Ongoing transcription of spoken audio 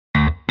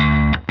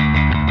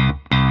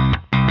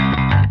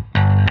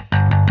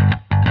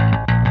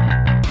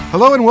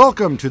Hello and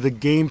welcome to the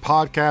Game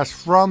Podcast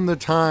from the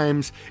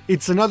Times.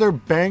 It's another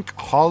bank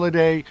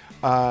holiday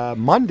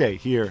Monday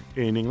here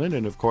in England.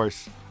 And of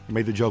course, I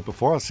made the joke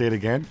before, I'll say it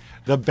again.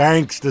 The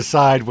banks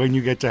decide when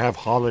you get to have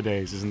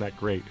holidays. Isn't that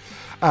great?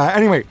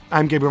 Anyway,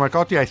 I'm Gabriel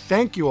Marcotti. I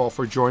thank you all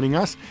for joining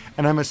us.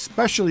 And I'm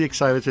especially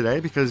excited today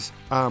because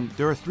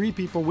there are three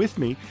people with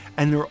me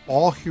and they're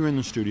all here in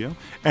the studio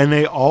and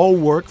they all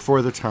work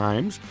for the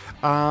Times.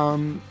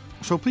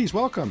 So please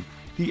welcome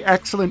the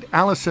excellent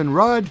Alison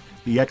Rudd,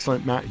 the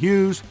excellent Matt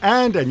Hughes,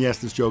 and yes,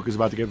 this joke is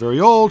about to get very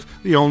old,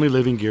 the only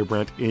living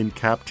Gearbrandt in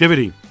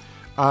captivity.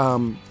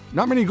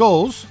 Not many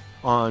goals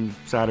on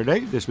Saturday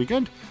this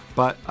weekend,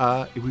 but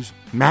it was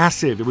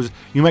massive. It was,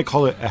 you might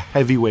call it a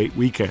heavyweight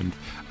weekend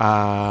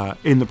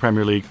in the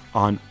Premier League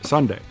on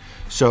Sunday.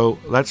 So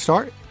let's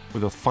start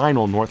with a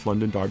final North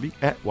London derby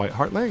at White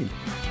Hart Lane.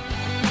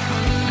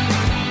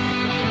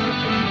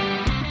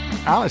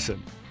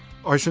 Alison,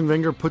 Arsene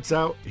Wenger puts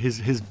out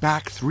his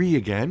back three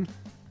again,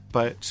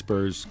 but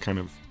Spurs kind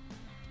of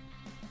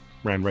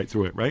ran right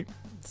through it, right?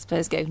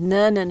 Spurs go,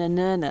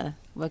 no.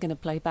 We're going to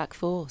play back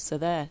four, so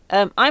there.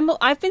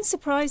 I've been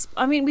surprised.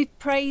 I mean, we've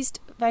praised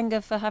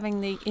Wenger for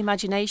having the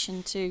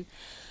imagination to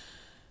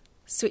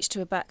switch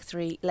to a back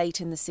three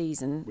late in the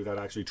season. Without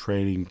actually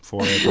training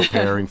for it,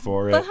 preparing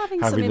for it,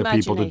 having the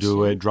people to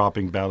do it,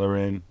 dropping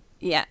Bellerin.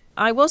 Yeah,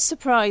 I was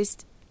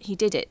surprised he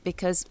did it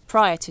because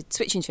prior to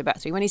switching to a back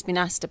three, when he's been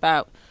asked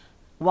about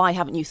why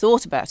haven't you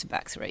thought about a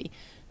back three,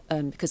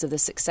 because of the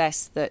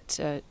success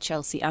that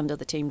Chelsea and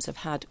other teams have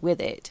had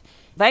with it,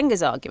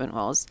 Wenger's argument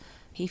was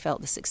he felt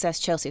the success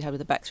Chelsea had with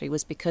the back three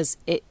was because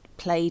it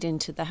played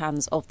into the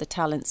hands of the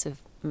talents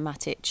of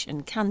Matic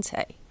and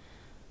Kante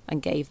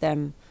and gave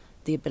them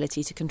the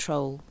ability to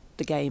control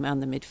the game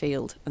and the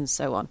midfield and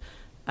so on.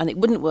 And it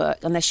wouldn't work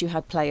unless you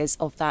had players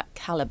of that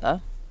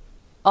calibre.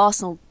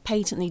 Arsenal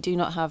patently do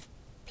not have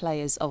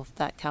players of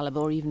that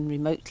calibre or even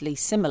remotely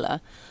similar.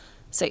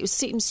 So it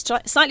seems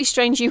slightly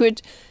strange you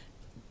would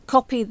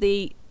copy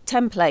the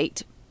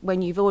template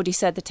when you've already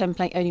said the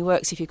template only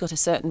works if you've got a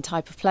certain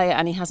type of player,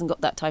 and he hasn't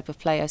got that type of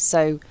player.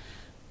 So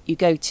you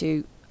go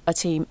to a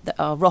team that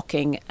are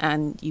rocking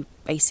and you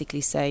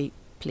basically say,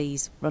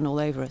 please run all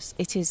over us.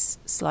 It is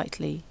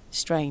slightly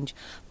strange.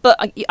 But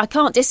I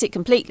can't diss it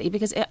completely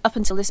because up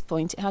until this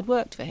point it had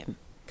worked for him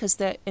because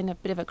they're in a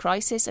bit of a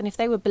crisis. And if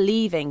they were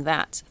believing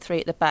that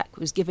three at the back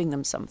was giving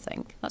them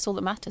something, that's all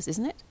that matters,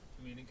 isn't it?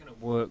 I mean, it kind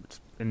of worked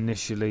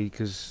initially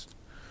because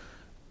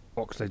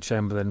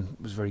Oxlade-Chamberlain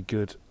was very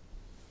good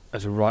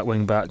as a right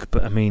wing back,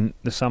 but I mean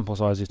the sample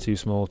size is too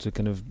small to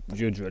kind of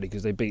judge really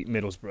because they beat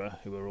Middlesbrough,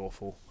 who were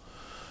awful.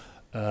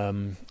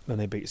 Then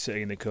they beat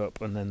City in the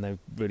Cup, and then they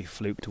really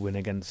fluked to win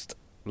against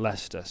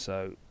Leicester.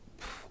 So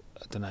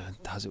I don't know,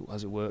 has it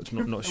worked?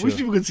 I'm not sure. I wish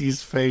people could see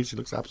his face. He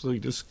looks absolutely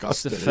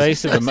disgusted. It's the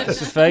face of it's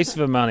the face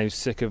of a man who's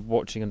sick of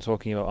watching and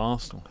talking about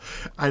Arsenal.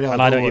 I know,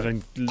 and I don't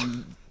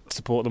even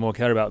support them or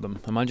care about them.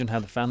 Imagine how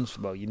the fans,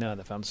 well, you know how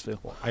the fans feel.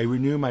 Well, I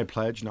renew my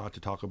pledge not to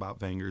talk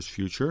about Wenger's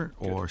future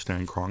or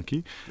Stan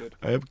Kroenke.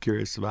 I am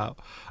curious about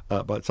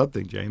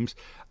something, James.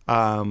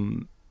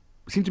 It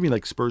seemed to me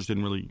like Spurs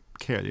didn't really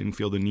care. They didn't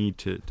feel the need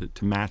to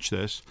match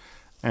this.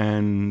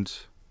 And,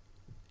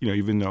 you know,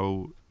 even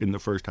though in the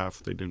first half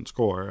they didn't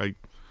score, I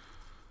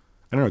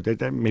don't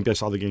know, maybe I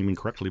saw the game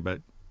incorrectly,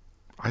 but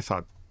I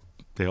thought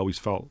they always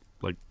felt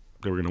like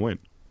they were going to win.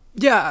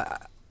 Yeah,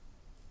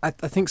 I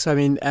think so. I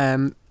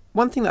mean,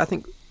 one thing that I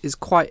think is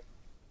quite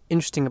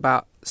interesting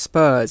about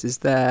Spurs is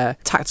their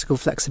tactical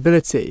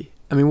flexibility.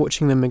 I mean,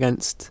 watching them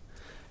against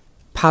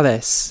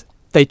Palace,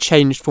 they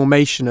changed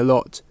formation a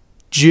lot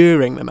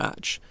during the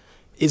match.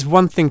 It's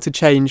one thing to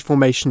change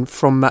formation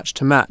from match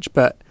to match,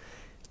 but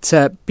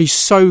to be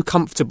so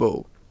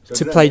comfortable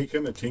to play. Does that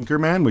make him a tinker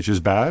man, which is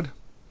bad?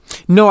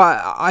 No,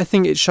 I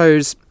think it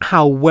shows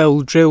how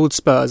well drilled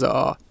Spurs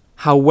are,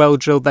 how well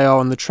drilled they are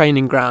on the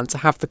training ground to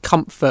have the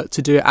comfort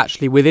to do it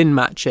actually within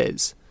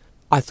matches.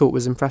 I thought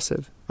was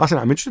impressive. Listen,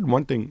 I'm interested in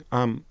one thing.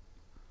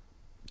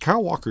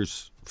 Kyle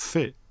Walker's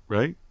fit,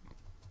 right?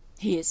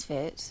 He is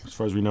fit. As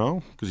far as we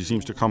know, because he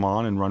seems to come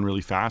on and run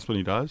really fast when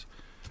he does.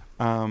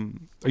 Are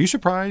you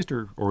surprised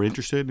or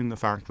interested in the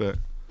fact that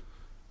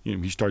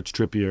he starts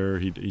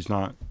Trippier? He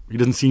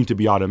doesn't seem to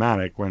be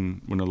automatic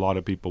when a lot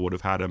of people would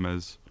have had him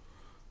as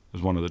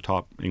one of the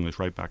top English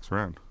right backs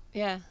around.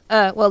 Yeah.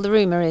 Well, the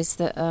rumour is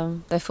that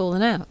they're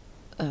falling out.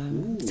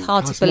 It's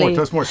hard to believe.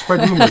 Tell us more.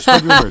 Spread rumours.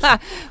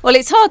 Well,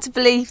 it's hard to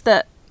believe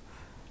that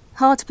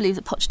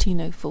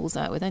Pochettino falls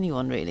out with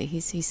anyone. Really,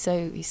 he's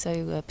so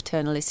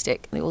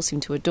paternalistic. They all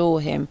seem to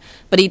adore him,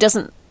 but he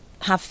doesn't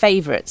have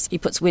favourites. He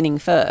puts winning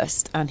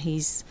first, and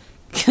he's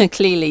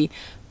clearly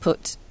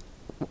put.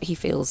 He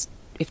feels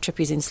if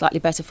Trippier's in slightly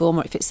better form,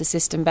 or if it's the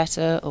system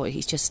better, or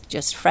he's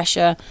just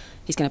fresher,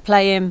 he's going to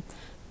play him.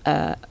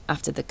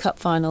 After the cup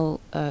final,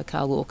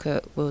 Kyle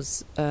Walker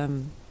was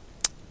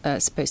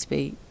supposed to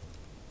be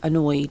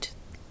annoyed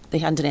they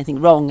hadn't done anything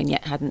wrong and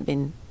yet hadn't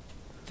been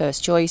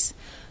first choice,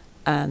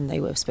 and they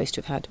were supposed to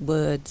have had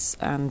words,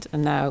 and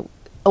now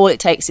all it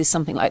takes is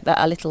something like that,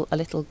 a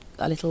little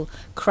a little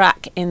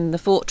crack in the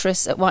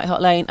fortress at White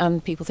Hart Lane,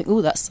 and people think,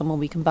 oh, that's someone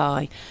we can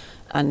buy.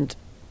 And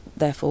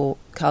therefore,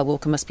 Kyle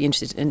Walker must be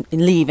interested in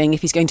leaving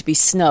if he's going to be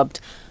snubbed.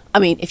 I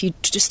mean, if you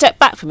just step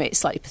back from it, it's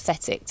slightly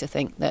pathetic to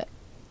think that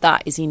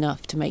that is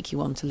enough to make you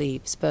want to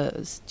leave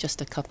Spurs.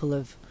 Just a couple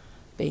of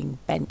being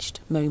benched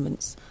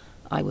moments.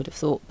 I would have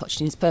thought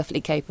Pochettino is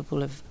perfectly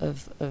capable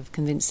of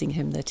convincing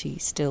him that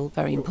he's still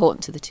very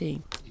important to the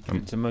team. You get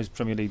into most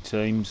Premier League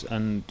teams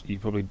and you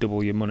probably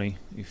double your money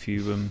if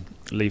you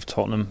leave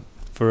Tottenham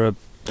for a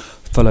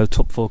fellow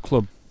top 4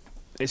 club.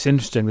 It's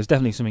interesting, there's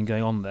definitely something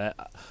going on there.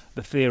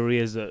 The theory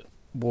is that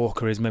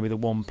Walker is maybe the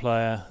one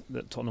player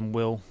that Tottenham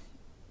will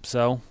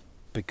sell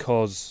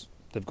because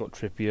they've got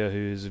Trippier,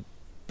 who is a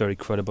very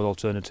credible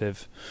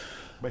alternative.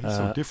 But he's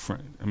so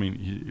different. I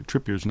mean,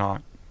 Trippier's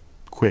not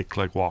quick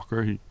like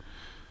Walker.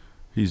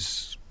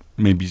 He's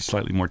maybe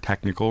slightly more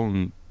technical,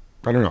 and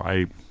I don't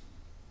know.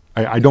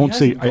 I don't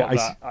see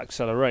that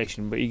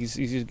acceleration, but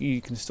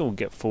he can still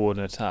get forward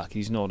and attack.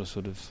 He's not a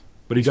sort of.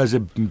 But he does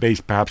it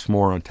based perhaps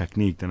more on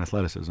technique than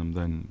athleticism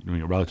than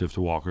relative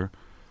to Walker.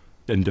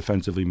 And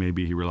defensively,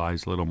 maybe he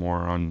relies a little more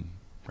on.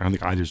 I don't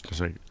think either's going to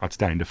say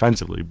outstanding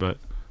defensively, but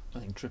I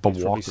think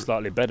Trippier's probably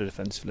slightly better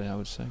defensively, I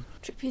would say.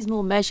 Trippier's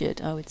more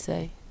measured, I would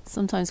say.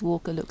 Sometimes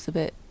Walker looks a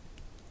bit.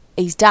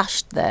 He's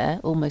dashed there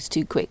almost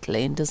too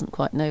quickly and doesn't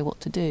quite know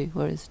what to do,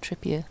 whereas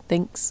Trippier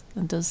thinks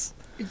and does.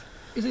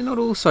 Is it not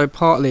also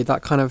partly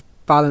that kind of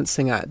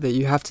balancing act that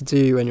you have to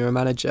do when you're a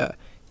manager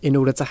in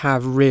order to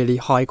have really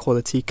high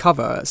quality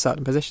cover at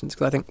certain positions?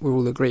 Because I think we're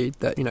all agreed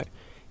that,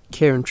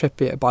 Kieran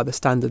Trippier, by the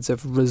standards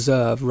of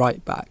reserve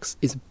right backs,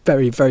 is a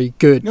very, very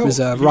good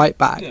reserve right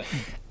back. Yeah.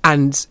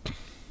 And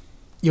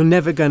you're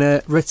never going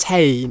to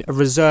retain a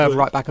reserve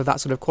right back of that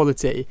sort of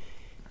quality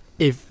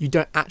if you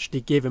don't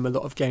actually give him a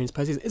lot of games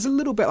per season. It's a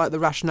little bit like the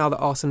rationale that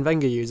Arsene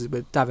Wenger uses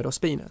with David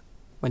Ospina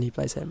when he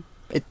plays him.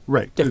 It's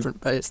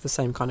different, but it's the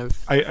same kind of.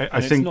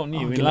 I think it's not new.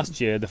 I mean,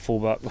 last year the four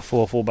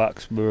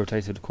fullbacks were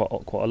rotated quite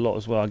a lot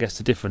as well. I guess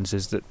the difference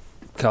is that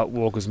Kyle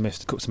Walker's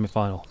missed the cup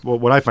semi-final. Well,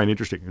 what I find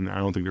interesting, and I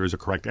don't think there is a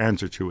correct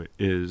answer to it,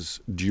 is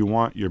do you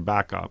want your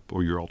backup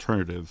or your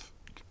alternative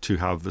to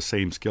have the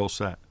same skill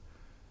set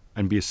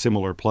and be a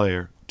similar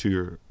player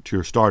to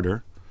your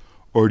starter,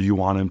 or do you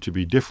want him to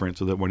be different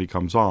so that when he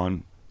comes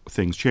on,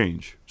 things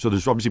change? So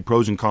there's obviously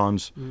pros and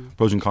cons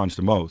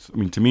to both. I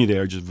mean, to me, they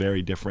are just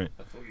very different.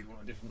 I thought you'd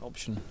want a different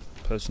option,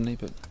 personally,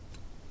 but.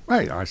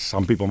 Right.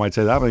 Some people might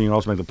say that, but you can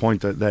also make the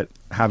point that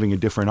having a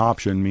different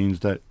option means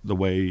that the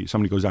way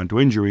somebody goes down to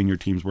injury and your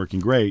team's working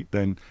great,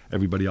 then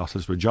everybody else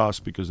has to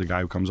adjust because the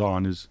guy who comes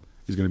on is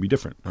going to be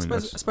different. I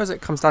suppose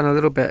it comes down a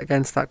little bit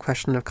against that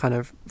question of kind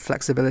of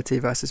flexibility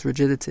versus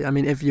rigidity. I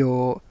mean, if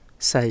you're,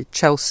 say,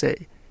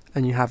 Chelsea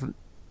and you have,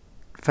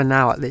 for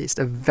now at least,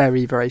 a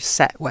very, very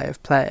set way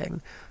of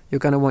playing, you're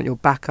going to want your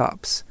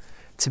backups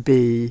to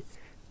be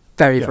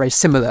very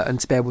similar and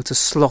to be able to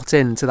slot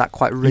into that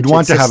quite rigid system. You'd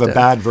want to have a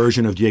bad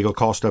version of Diego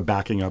Costa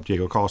backing up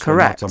Diego Costa,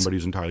 correct, not somebody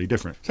who's entirely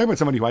different. Talking about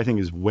somebody who I think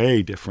is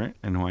way different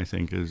and who I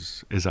think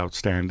is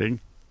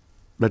outstanding,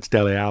 that's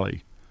Dele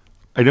Alli.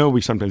 I know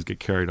we sometimes get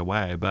carried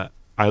away, but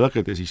I look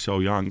at this, he's so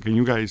young. And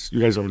you guys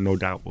have no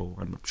doubt, well,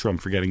 I'm sure I'm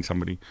forgetting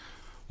somebody.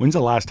 When's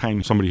the last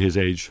time somebody his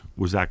age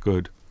was that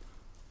good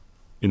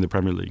in the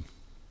Premier League?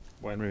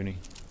 Wayne Rooney.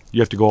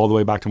 You have to go all the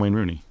way back to Wayne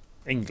Rooney.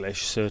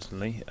 English,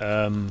 certainly.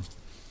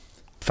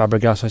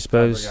 Fabregas, I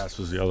suppose. Fabregas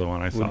was the other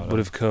one I thought would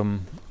have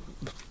come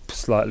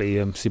slightly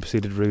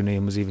superseded Rooney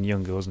and was even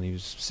younger, wasn't he? He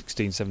was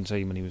 16,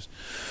 17 when he was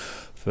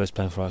first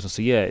playing for Arsenal.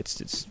 So yeah,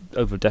 it's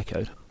over a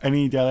decade.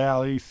 Any Dele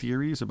Alli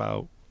theories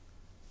about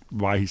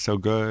why he's so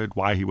good,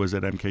 why he was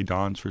at MK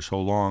Dons for so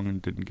long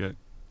and didn't get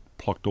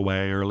plucked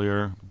away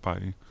earlier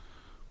by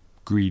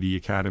greedy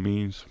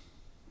academies?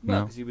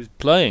 No, because he was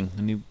playing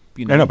and he.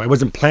 I know, but he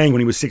wasn't playing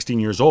when he was 16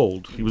 years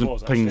old. He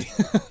wasn't playing.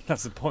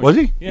 That's the point. Was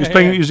he? Yeah, he was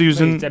playing. Yeah. He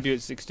was in his debut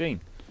at 16.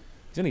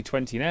 He's only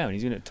 20 now, and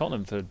he's been at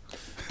Tottenham for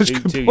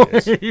two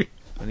years.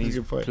 And he's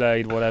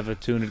played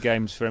 200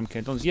 games for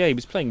MK Dons. Yeah, he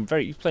was playing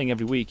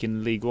every week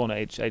in League One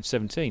at age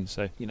 17.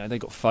 So they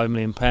got £5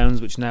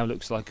 million, which now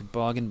looks like a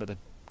bargain, but they've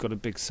got a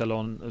big sell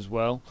on as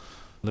well.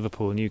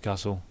 Liverpool and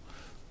Newcastle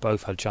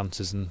both had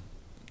chances, and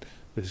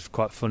it was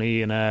quite funny.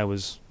 Ian Ayre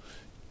was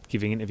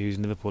giving interviews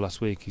in Liverpool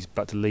last week. He's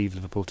about to leave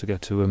Liverpool to go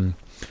to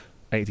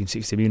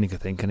 1860 Munich, I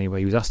think.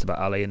 Anyway, he was asked about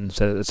Ali and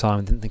said at the time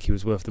he didn't think he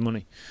was worth the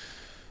money,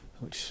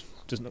 which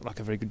doesn't look like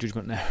a very good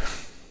judgment now.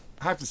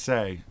 I have to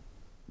say,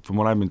 from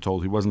what I've been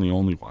told, he wasn't the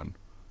only one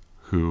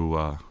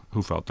who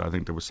felt that. I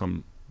think there was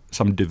some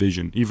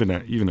division, even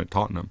at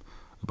Tottenham,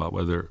 about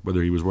whether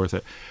he was worth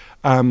it.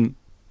 I'm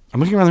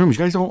looking around the room. You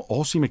guys don't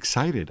all seem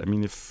excited. I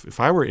mean, if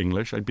I were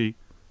English, I'd be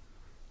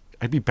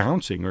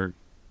bouncing or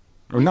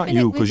not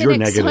you, because you're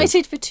negative. We've been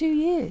excited for 2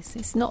 years.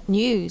 It's not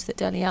news that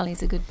Dele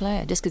Alli's a good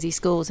player just because he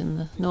scores in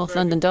the North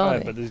London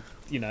derby.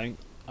 But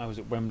I was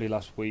at Wembley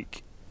last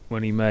week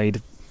when he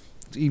made.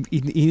 He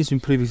needs to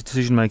improve his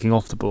decision making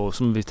off the ball.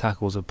 Some of his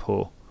tackles are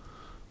poor.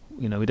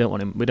 We don't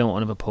want him. We don't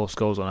want him to pour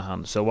Scholes on our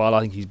hands. So while I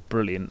think he's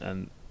brilliant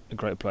and a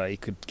great player, he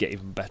could get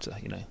even better.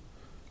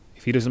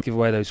 If he doesn't give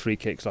away those free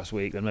kicks last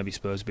week, then maybe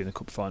Spurs will be in the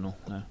cup final.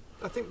 No.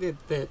 I think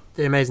the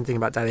amazing thing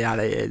about Dele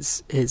Alli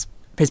is his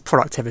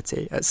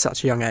productivity at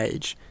such a young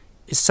age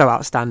is so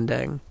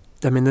outstanding.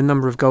 I mean, the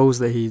number of goals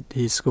that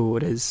he's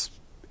scored is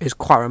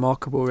quite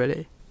remarkable,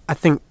 really. I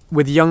think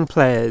with young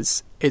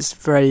players, it's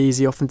very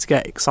easy often to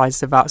get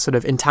excited about sort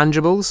of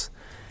intangibles,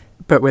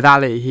 but with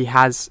Ali,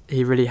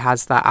 he really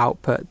has that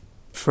output.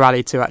 For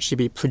Ali to actually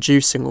be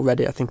producing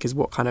already, I think, is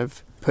what kind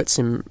of puts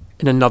him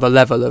in another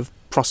level of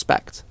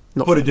prospect.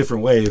 Put a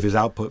different way, if his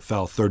output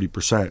fell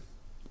 30%,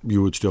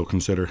 you would still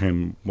consider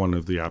him one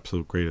of the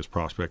absolute greatest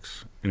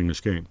prospects in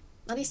English game.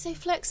 And he's so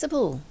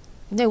flexible.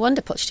 No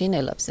wonder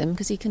Pochettino loves him,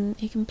 because he can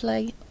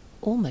play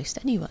almost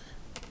anywhere.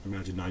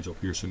 Imagine Nigel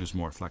Pearson is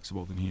more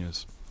flexible than he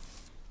is.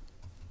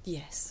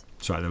 Yes.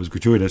 Sorry, that was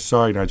gratuitous.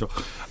 Sorry, Nigel.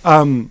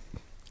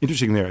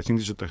 Interesting there. I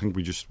think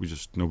we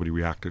just nobody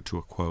reacted to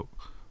a quote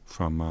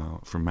from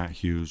Matt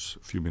Hughes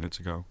a few minutes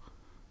ago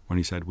when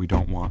he said, "We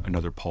don't want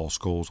another Paul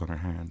Scholes on our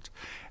hands."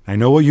 And I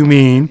know what you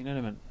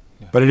mean,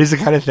 but it is the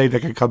kind of thing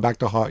that can come back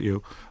to haunt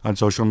you on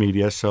social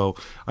media. So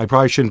I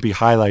probably shouldn't be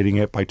highlighting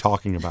it by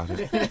talking about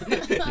it.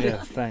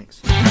 Yeah,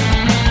 thanks.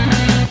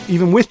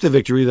 Even with the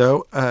victory,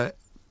 though,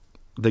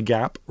 the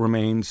gap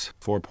remains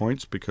 4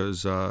 points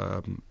because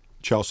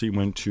Chelsea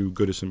went to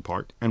Goodison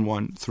Park and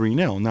won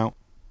 3-0. Now,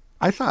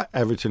 I thought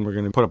Everton were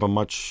going to put up a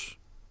much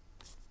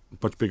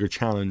bigger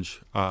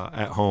challenge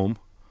at home.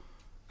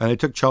 And it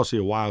took Chelsea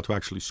a while to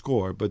actually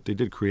score, but they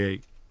did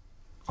create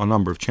a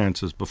number of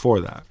chances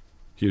before that.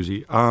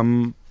 Hughesy,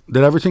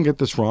 did Everton get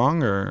this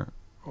wrong,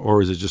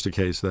 or is it just a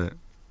case that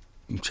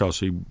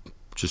Chelsea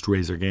just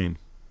raised their game?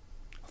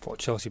 I thought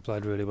Chelsea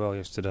played really well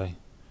yesterday.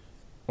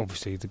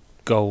 Obviously, the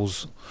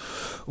goals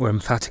were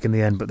emphatic in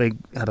the end, but they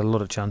had a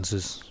lot of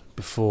chances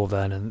before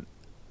then, and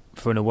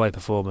for an away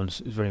performance,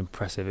 it was very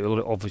impressive.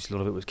 Obviously, a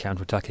lot of it was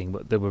counter-attacking,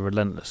 but they were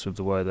relentless with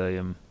the way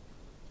they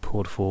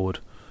poured forward.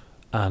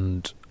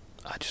 And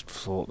I just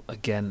thought,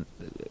 again,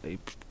 it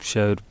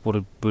showed what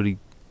a really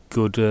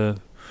good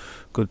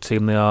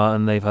team they are,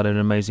 and they've had an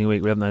amazing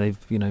week, haven't they?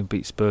 They've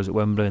beat Spurs at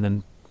Wembley, and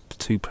then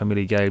 2 Premier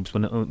League games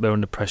when they're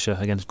under pressure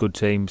against good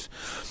teams.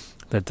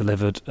 They've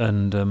delivered,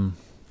 and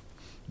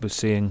we're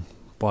seeing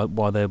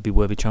why they'll be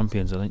worthy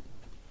champions, I think.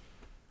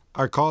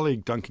 Our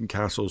colleague Duncan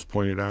Castles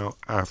pointed out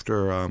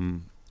after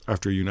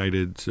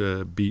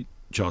United beat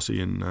Chelsea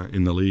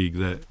in the league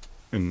that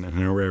and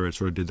Herrera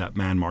sort of did that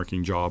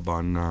man-marking job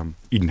on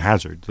Eden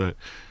Hazard that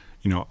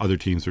other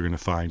teams are going to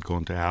find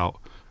going to out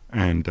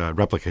and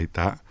replicate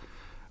that.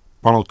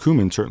 Ronald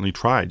Koeman certainly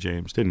tried,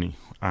 James, didn't he?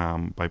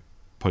 By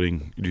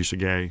putting Idrissa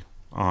Gueye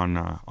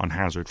on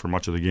Hazard for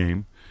much of the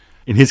game.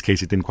 In his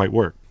case, it didn't quite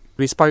work.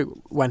 We spoke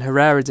when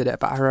Herrera did it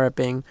about Herrera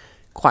being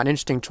quite an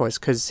interesting choice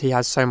because he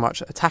has so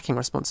much attacking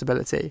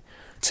responsibility.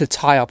 To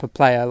tie up a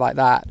player like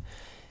that,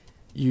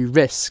 you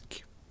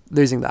risk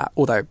losing that.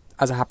 Although,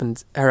 as it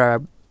happened,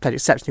 Herrera played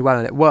exceptionally well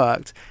and it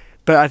worked.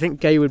 But I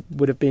think Gueye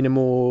would have been a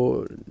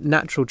more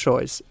natural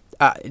choice.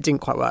 It didn't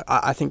quite work.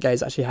 I think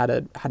Gueye's actually had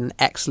an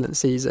excellent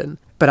season.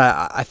 But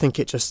I think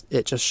it just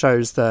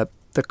shows the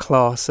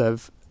class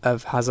of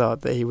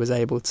Hazard that he was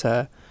able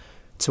to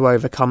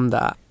overcome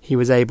that. He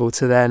was able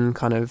to then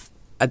kind of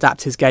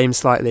adapt his game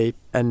slightly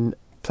and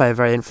play a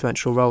very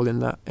influential role in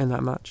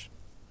that match.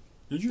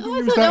 Did you think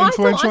he was that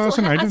influential,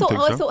 Alison? I didn't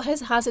think so. I thought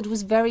Hazard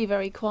was very,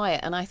 very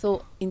quiet, and I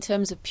thought in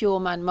terms of pure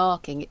man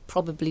marking, it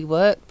probably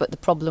worked, but the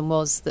problem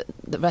was that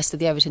the rest of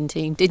the Everton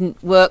team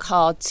didn't work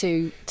hard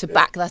to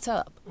back that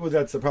up. Well,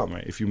 that's the problem,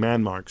 right? If you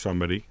man mark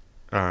somebody,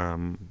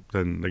 then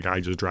the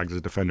guy just drags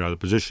his defender out of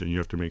position. You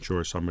have to make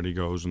sure somebody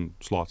goes and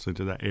slots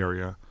into that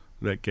area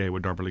that Gueye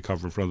would normally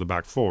cover in front of the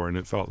back four, and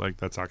it felt like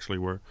that's actually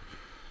where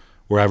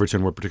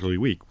Everton were particularly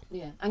weak.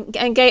 Yeah, and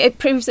Gueye, it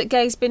proves that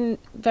Gueye's been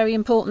very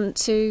important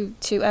to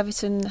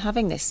Everton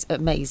having this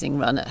amazing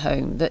run at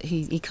home. That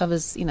he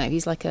covers,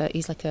 he's like a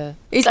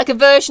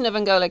version of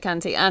N'Golo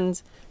Kante,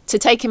 and to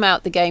take him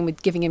out the game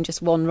with giving him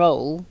just one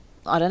role,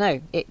 I don't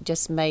know, it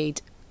just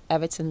made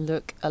Everton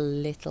look a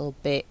little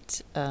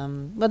bit. They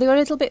were a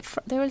little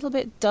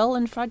bit dull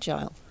and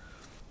fragile.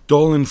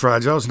 Dull and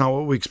fragile is not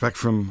what we expect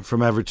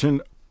from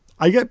Everton.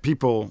 I get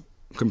people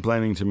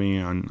complaining to me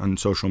on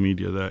social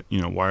media that,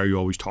 why are you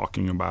always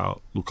talking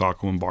about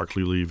Lukaku and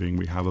Barkley leaving?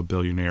 We have a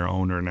billionaire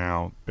owner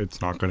now. It's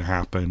not going to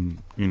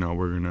happen. We're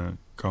going to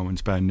go and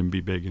spend and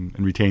be big and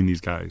retain these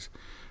guys.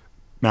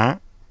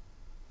 Matt,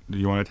 do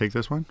you want to take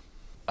this one?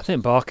 I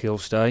think Barkley will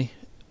stay.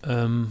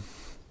 The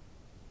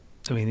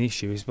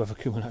issue is whether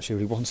Koeman actually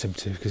really wants him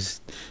to,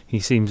 because he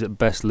seems at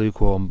best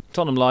lukewarm.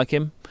 Tottenham like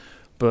him,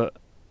 but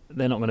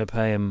they're not going to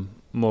pay him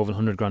more than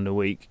 $100,000 a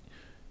week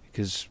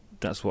because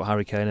that's what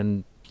Harry Kane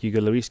and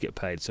Hugo Lloris get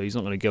paid, so he's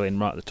not going to go in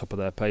right at the top of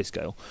their pay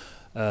scale.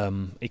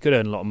 He could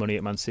earn a lot of money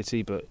at Man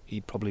City, but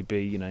he'd probably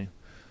be,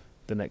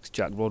 the next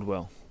Jack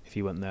Rodwell if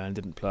he went there and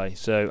didn't play.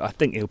 So I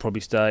think he'll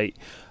probably stay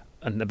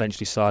and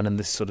eventually sign, and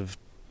this sort of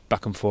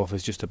back and forth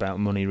is just about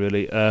money,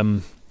 really.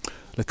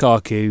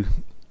 Lukaku,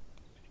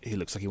 he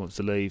looks like he wants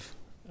to leave,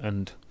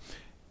 and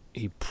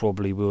he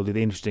probably will.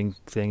 The interesting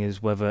thing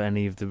is whether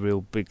any of the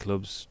real big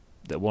clubs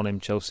that want him,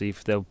 Chelsea,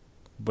 if they'll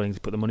willing to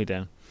put the money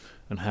down,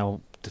 and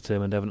how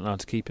determined Everton are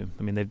to keep him.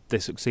 I mean, they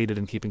succeeded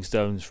in keeping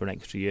Stones for an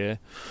extra year.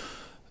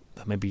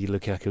 Maybe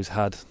Lukaku's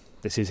had,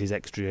 this is his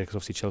extra year, because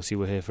obviously Chelsea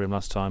were here for him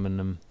last time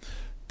and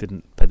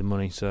didn't pay the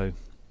money, so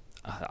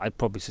I'd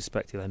probably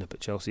suspect he'll end up at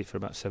Chelsea for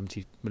about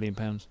 £70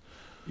 million.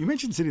 You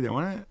mentioned City there. I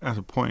want to ask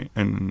a point,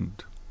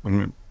 and I'm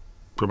going to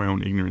put my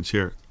own ignorance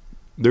here.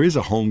 There is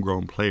a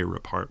homegrown player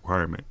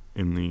requirement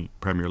in the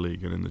Premier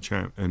League and in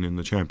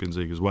the Champions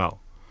League as well.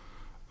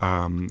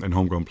 And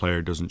homegrown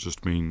player doesn't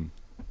just mean,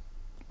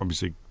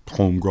 obviously,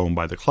 homegrown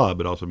by the club.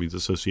 It also means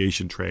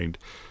association trained.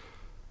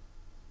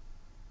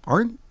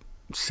 Aren't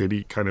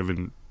City kind of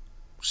in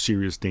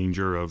serious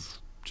danger of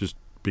just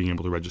being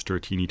able to register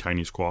a teeny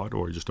tiny squad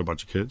or just a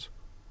bunch of kids?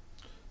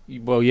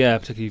 Well, yeah,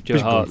 particularly Joe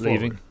Hart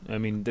leaving. I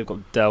mean, they've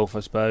got Delph, I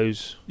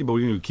suppose. Yeah, but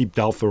you keep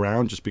Delph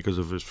around just because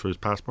of his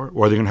passport?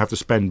 Or are they going to have to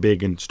spend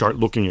big and start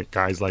looking at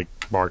guys like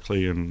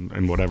Barkley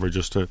and whatever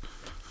just to...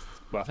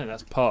 Well, I think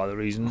that's part of the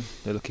reason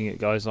they're looking at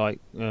guys like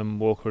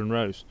Walker and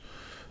Rose.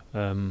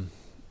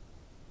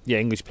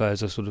 English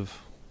players are sort of...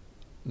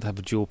 They have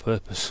a dual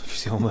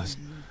purpose, almost.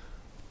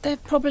 They're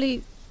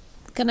probably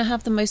going to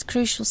have the most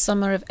crucial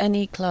summer of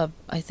any club,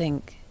 I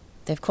think.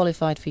 They've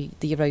qualified for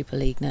the Europa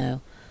League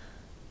now.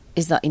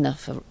 Is that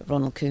enough for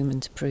Ronald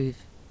Koeman to prove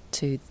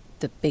to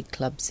the big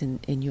clubs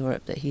in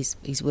Europe that he's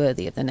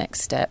worthy of the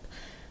next step?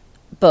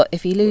 But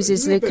if he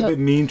loses Lukaku... Isn't it a bit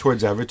mean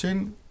towards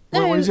Everton?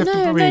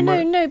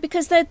 No,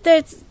 because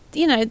there's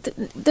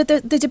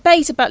the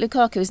debate about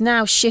Lukaku has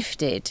now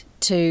shifted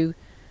to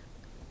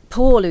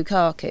poor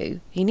Lukaku.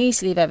 He needs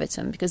to leave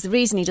Everton because the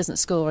reason he doesn't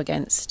score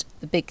against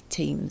the big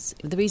teams,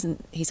 the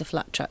reason he's a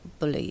flat track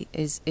bully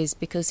is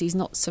because he's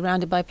not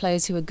surrounded by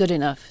players who are good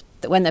enough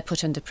that when they're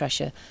put under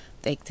pressure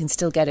they can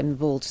still get him the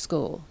ball to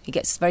score. He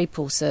gets very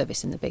poor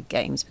service in the big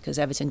games because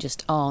Everton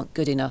just aren't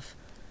good enough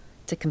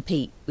to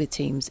compete with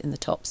teams in the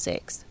top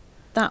six.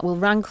 That will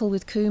rankle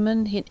with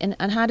Koeman.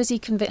 And how does he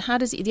convince?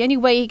 The only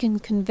way he can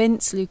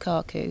convince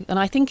Lukaku, and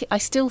I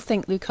still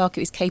think Lukaku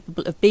is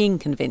capable of being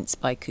convinced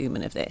by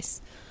Koeman of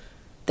this,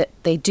 that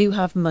they do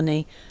have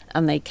money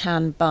and they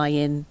can buy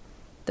in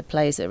the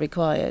players that are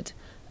required.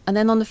 And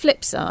then on the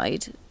flip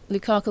side,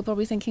 Lukaku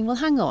probably thinking, well,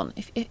 hang on,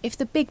 if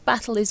the big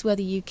battle is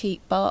whether you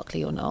keep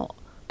Barkley or not,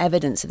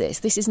 evidence of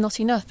this is not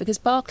enough because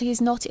Barkley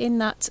is not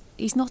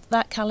he's not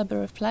that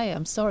calibre of player.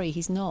 I'm sorry,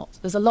 he's not.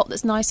 There's a lot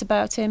that's nice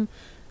about him.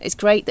 It's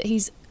great that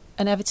he's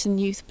an Everton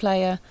youth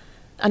player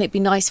and it'd be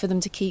nice for them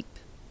to keep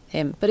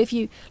him. But if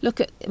you look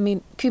at, I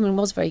mean, Koeman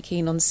was very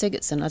keen on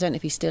Sigurdsson. I don't know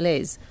if he still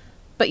is.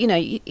 But, you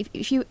know,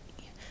 if you...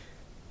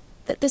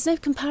 There's no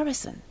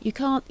comparison. You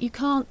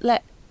can't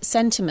let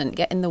sentiment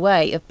get in the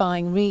way of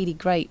buying really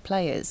great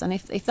players. And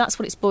if that's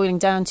what it's boiling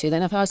down to,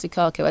 then if I was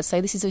Lukaku, I'd say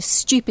this is a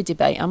stupid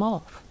debate. I'm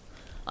off.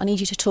 I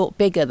need you to talk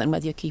bigger than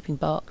whether you're keeping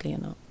Barkley or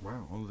not.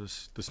 Wow, all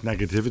this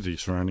negativity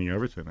surrounding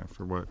Everton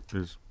after what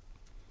is...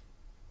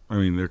 I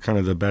mean, they're kind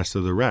of the best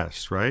of the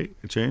rest, right,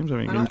 James?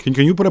 I mean,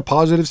 can you put a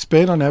positive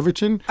spin on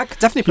Everton? I could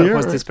definitely put a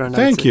positive spin on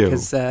Everton. Thank you.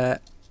 Because I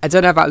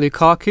don't know about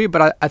Lukaku,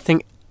 but I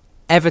think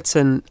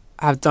Everton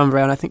have done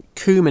well, and I think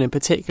Koeman in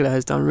particular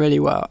has done really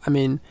well. I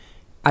mean,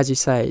 as you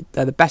say,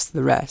 they're the best of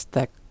the rest.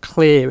 They're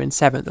clear in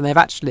seventh, and they've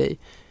actually,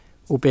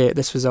 albeit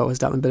this result has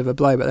done them a bit of a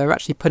blow, but they're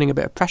actually putting a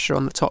bit of pressure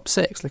on the top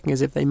six, looking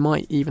as if they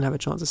might even have a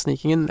chance of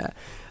sneaking in there.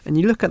 And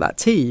you look at that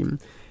team,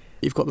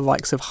 you've got the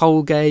likes of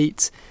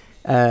Holgate,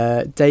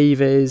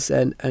 Davies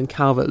and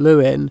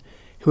Calvert-Lewin,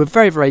 who are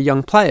very, very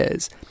young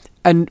players.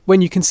 And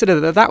when you consider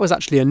that was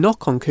actually a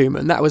knock on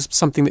Koeman, that was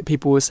something that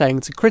people were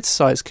saying to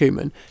criticise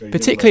Koeman,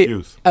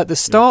 particularly at the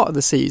start of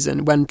the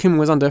season when Koeman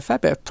was under a fair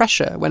bit of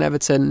pressure when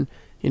Everton,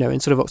 you know,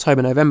 in sort of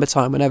October, November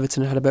time, when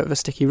Everton had a bit of a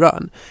sticky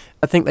run.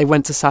 I think they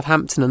went to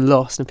Southampton and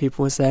lost, and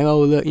people were saying,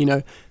 oh, look, you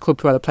know, Claude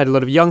Puel played a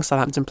lot of young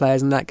Southampton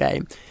players in that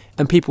game.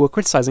 And people were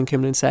criticising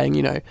Koeman and saying,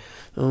 you know,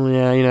 oh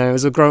yeah, you know,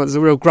 there's a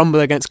real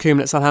grumble against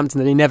Koeman at Southampton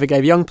that he never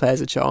gave young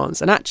players a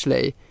chance. And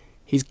actually,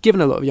 he's given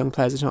a lot of young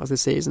players a chance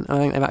this season. And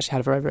I think they've actually had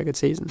a very, very good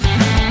season.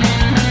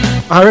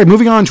 All right,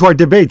 moving on to our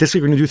debate. This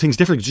week we're going to do things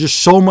differently. There's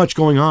just so much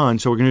going on.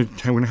 So we're going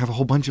to have a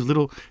whole bunch of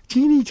little,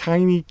 teeny,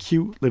 tiny,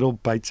 cute, little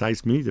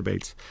bite-sized mini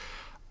debates.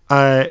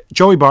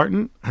 Joey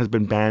Barton has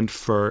been banned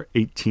for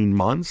 18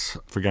 months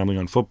for gambling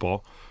on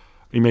football.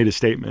 He made a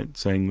statement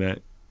saying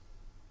that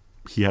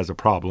he has a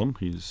problem.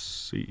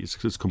 He's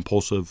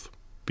compulsive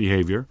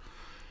behavior.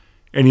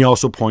 And he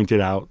also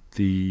pointed out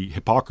the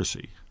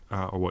hypocrisy,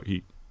 I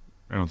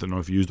don't know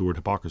if you used the word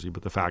hypocrisy,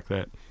 but the fact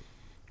that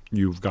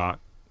you've got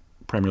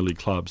Premier League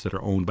clubs that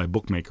are owned by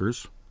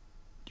bookmakers.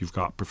 You've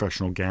got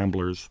professional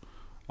gamblers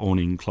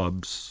owning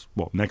clubs,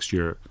 well, next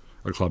year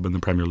a club in the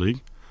Premier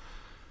League.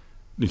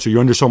 And so you're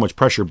under so much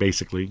pressure,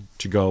 basically,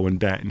 to go and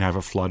bet and have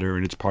a flutter,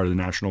 and it's part of the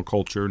national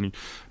culture. And he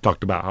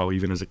talked about how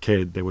even as a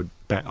kid they would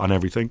bet on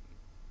everything.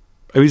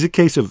 It was a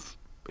case of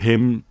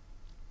him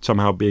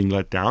somehow being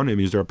let down. I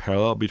mean, is there a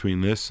parallel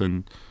between this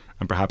and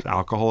perhaps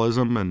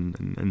alcoholism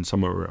and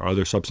some of our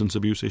other substance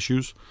abuse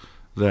issues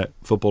that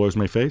footballers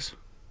may face?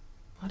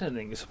 I don't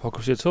think it's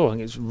hypocrisy at all. I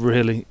think it's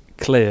really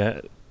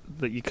clear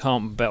that you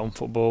can't bet on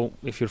football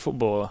if you're a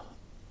footballer.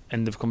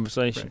 End of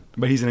conversation. Right.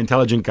 But he's an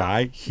intelligent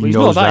guy. He He's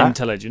knows not that that.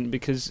 intelligent,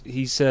 because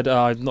he said,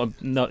 I've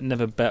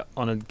never bet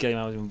on a game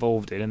I was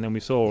involved in, and then we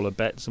saw all the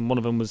bets, and one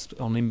of them was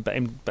on him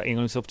betting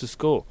on himself to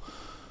score.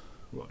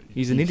 Well,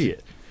 He's an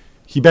idiot.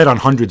 He bet on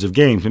hundreds of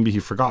games. Maybe he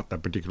forgot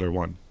that particular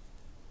one.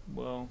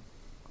 Well,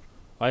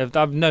 I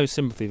have no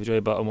sympathy for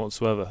Joey Barton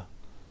whatsoever.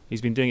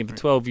 He's been doing it for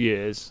 12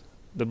 years.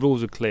 The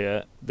rules are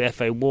clear. The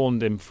FA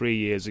warned him 3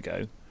 years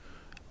ago.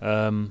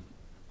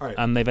 Right.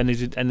 And they've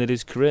ended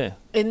his career.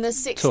 In the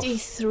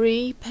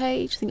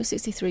 63-page, I think it was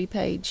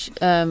 63-page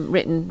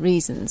written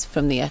reasons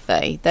from the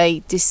FA,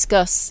 they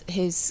discuss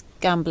his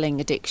gambling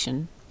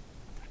addiction,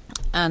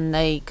 and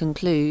they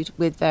conclude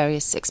with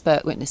various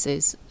expert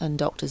witnesses and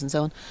doctors and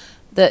so on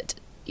that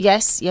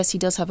yes, he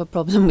does have a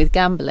problem with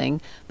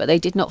gambling, but they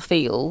did not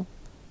feel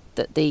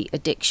that the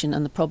addiction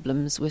and the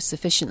problems were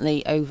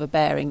sufficiently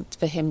overbearing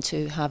for him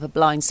to have a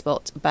blind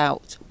spot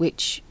about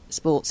which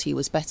sports he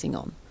was betting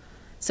on.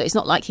 So it's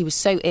not like he was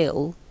so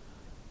ill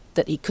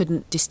that he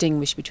couldn't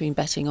distinguish between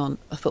betting on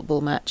a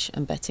football match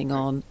and betting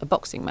on a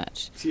boxing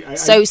match. See,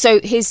 So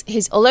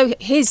although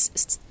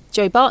his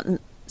Joey Barton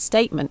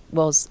statement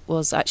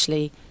was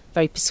actually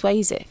very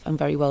persuasive and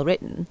very well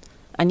written,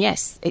 and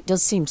yes, it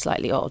does seem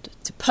slightly odd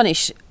to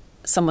punish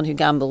someone who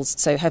gambles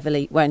so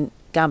heavily when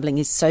gambling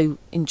is so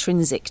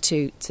intrinsic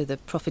to the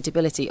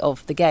profitability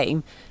of the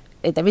game.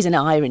 There is an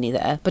irony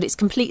there, but it's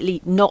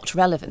completely not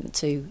relevant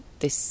to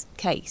this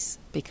case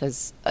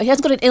because he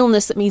hasn't got an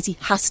illness that means he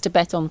has to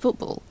bet on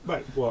football.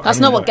 Right, well, That's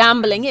not what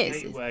gambling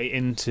is. Gateway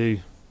into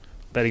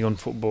betting on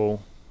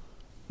football.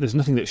 There's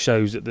nothing that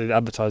shows that the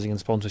advertising and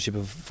sponsorship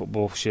of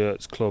football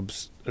shirts,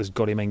 clubs, has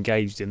got him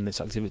engaged in this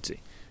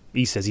activity.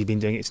 He says he's been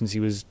doing it since he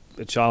was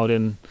a child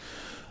in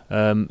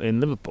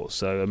Liverpool.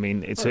 So, I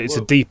mean, it's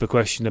a deeper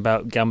question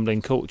about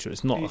gambling culture.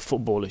 It's not a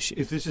football issue.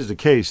 If this is the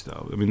case,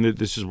 though, I mean,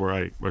 this is where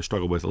I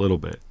struggle with a little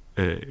bit.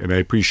 And I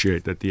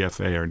appreciate that the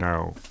FA are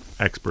now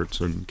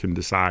experts and can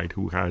decide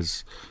who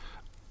has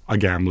a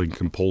gambling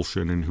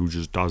compulsion and who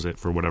just does it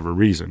for whatever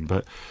reason.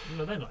 But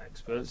no, they're not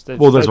experts. That's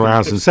what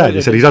Alison said.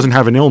 They said he doesn't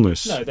have an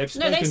illness. No, they've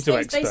spoken to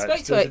experts. They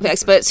spoke to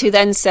experts who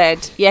then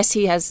said, yes,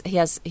 he has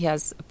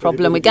a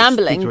problem with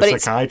gambling. But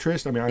it's a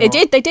psychiatrist. I mean,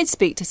 they did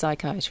speak to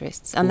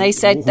psychiatrists, and they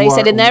said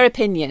in their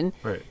opinion,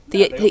 right.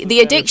 the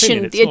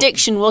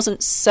addiction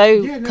wasn't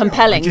so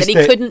compelling that he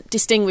couldn't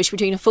distinguish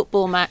between a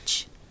football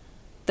match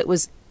that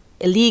was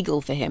illegal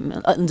for him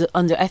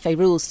under FA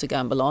rules to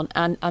gamble on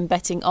and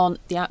betting on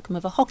the outcome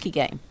of a hockey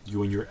game.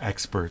 You and your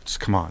experts,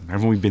 come on.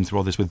 Haven't we been through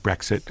all this with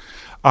Brexit?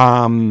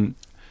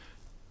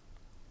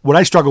 What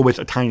I struggle with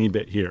a tiny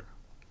bit here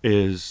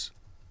is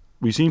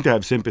we seem to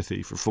have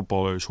sympathy for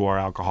footballers who are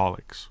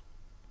alcoholics,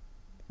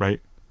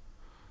 right?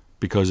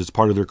 Because it's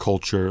part of their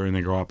culture and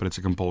they grow up and it's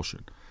a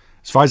compulsion.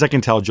 As far as I can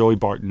tell, Joey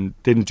Barton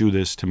didn't do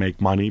this to make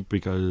money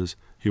because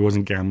he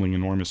wasn't gambling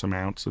enormous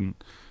amounts and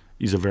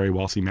he's a very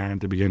wealthy man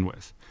to begin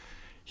with.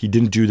 He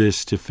didn't do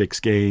this to fix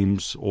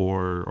games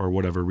or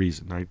whatever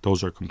reason. Right?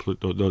 Those are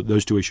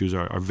those two issues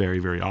are very,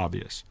 very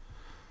obvious.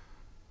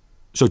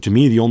 So to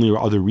me, the only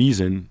other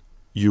reason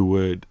you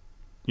would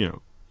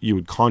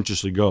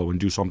consciously go and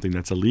do something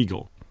that's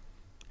illegal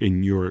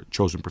in your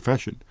chosen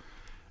profession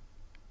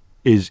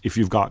is if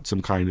you've got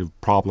some kind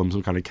of problem,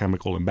 some kind of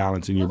chemical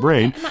imbalance in your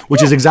brain,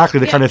 which is exactly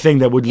the kind of thing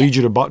that would lead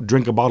you to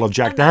drink a bottle of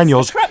Jack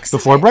Daniels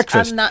before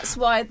breakfast. And that's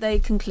why they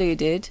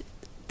concluded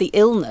the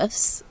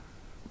illness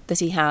that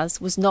he has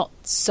was not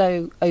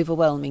so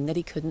overwhelming that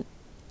he couldn't.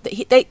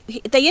 They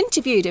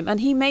interviewed him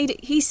and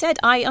he said,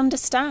 I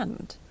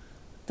understand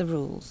the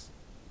rules.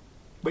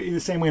 But in the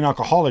same way an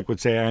alcoholic would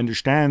say, I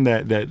understand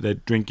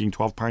that drinking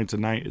 12 pints a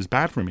night is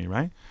bad for me,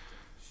 right?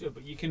 Sure,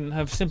 but you can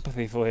have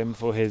sympathy for him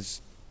for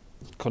his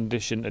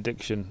condition,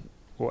 addiction,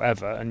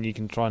 whatever, and you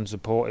can try and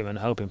support him and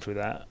help him through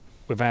that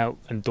without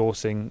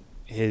endorsing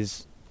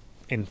his,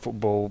 in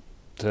football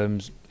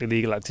terms,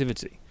 illegal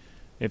activity.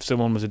 If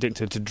someone was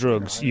addicted to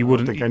drugs, you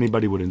wouldn't... I don't think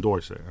anybody would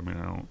endorse it. I mean,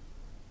 I don't...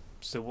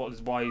 So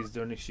why is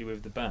there an issue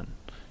with the ban?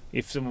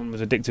 If someone was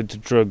addicted to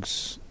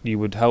drugs, you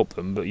would help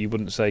them, but you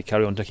wouldn't say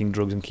carry on taking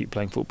drugs and keep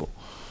playing football.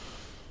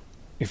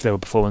 If they were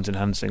performance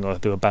enhancing or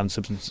if they were banned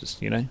substances,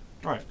 you know?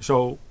 Right.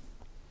 So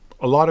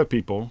a lot of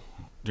people,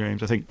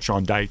 James, I think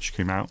Sean Dyche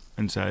came out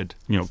and said,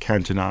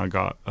 Cantona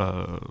got,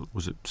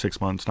 6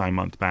 months, 9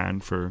 month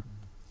ban for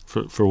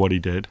what he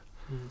did.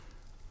 Mm.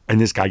 And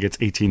this guy gets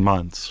 18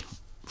 months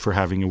for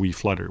having a wee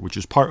flutter, which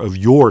is part of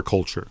your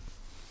culture.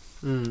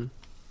 Mm.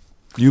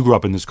 You grew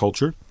up in this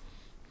culture.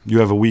 You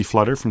have a wee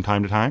flutter from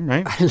time to time,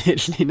 right? I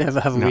literally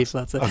never have a wee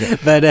flutter. Okay.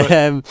 But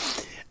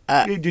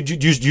did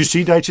you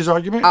see Dyche's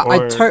argument?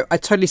 I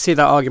totally see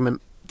that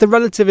argument. The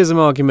relativism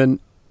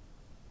argument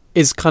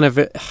is kind of...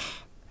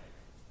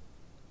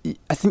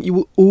 I think you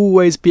will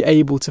always be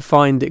able to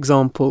find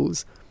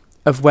examples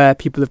of where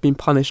people have been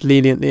punished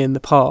leniently in the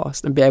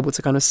past and be able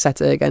to kind of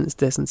set it against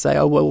this and say,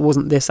 oh, well,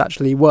 wasn't this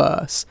actually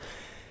worse?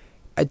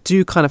 I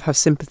do kind of have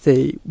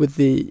sympathy with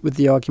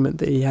the argument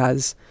that he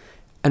has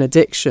an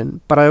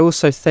addiction, but I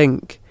also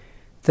think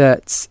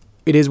that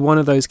it is one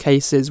of those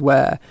cases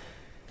where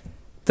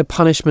the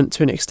punishment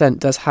to an extent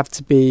does have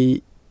to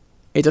be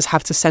it does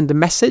have to send a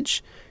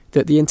message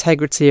that the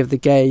integrity of the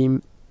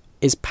game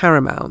is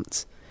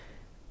paramount.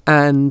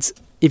 And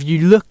if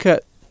you look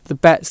at the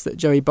bets that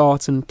Joey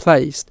Barton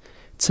placed,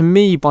 to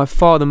me, by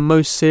far the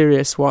most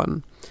serious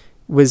one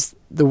was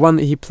the one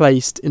that he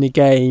placed in a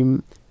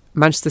game,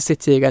 Manchester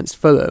City against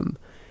Fulham,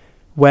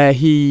 where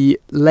he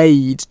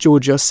laid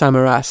Georgios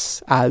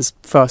Samaras as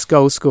first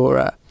goal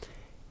scorer.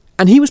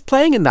 And he was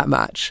playing in that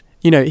match.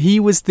 You know, he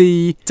was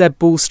the dead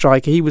ball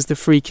striker. He was the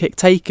free kick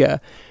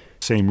taker.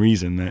 Same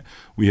reason that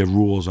we have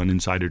rules on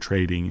insider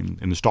trading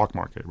in the stock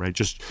market, right?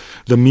 Just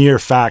the mere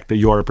fact that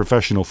you are a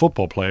professional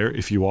football player,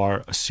 if you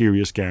are a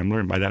serious gambler,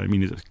 and by that I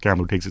mean a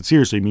gambler takes it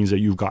seriously, means that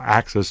you've got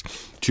access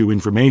to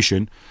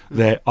information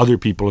that other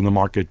people in the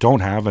market don't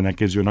have, and that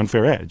gives you an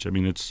unfair edge. I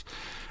mean,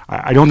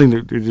 I don't think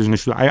that there's an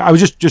issue. I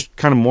was just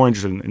kind of more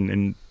interested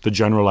in the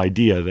general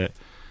idea that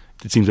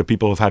it seems that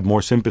people have had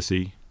more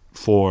sympathy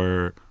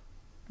for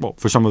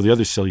some of the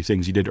other silly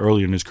things he did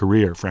earlier in his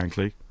career,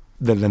 frankly,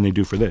 than they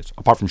do for this,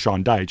 apart from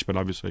Sean Dyche, but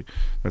obviously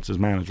that's his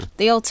manager.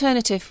 The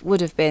alternative would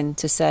have been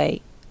to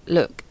say,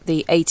 look,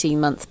 the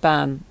 18-month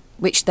ban,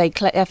 which the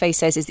FA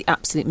says is the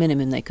absolute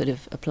minimum they could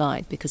have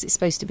applied, because it's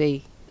supposed to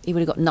be, he would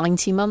have got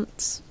 90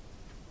 months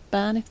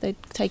ban if they'd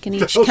taken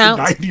each count.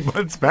 90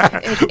 months ban.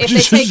 If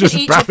they'd taken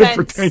each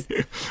offence,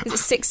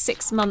 it's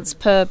 6 months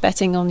per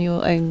betting on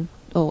your own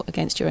or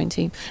against your own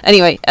team.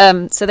 Anyway,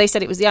 so they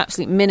said it was the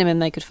absolute minimum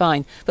they could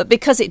find. But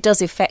because it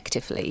does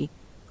effectively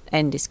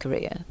end his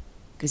career,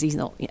 because he's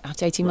not,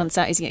 after 18 months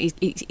out,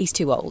 he's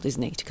too old,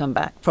 isn't he, to come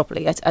back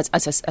properly at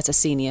a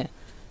senior,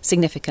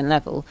 significant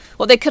level.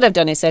 What they could have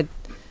done is said,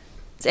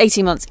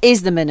 18 months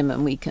is the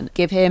minimum we can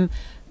give him,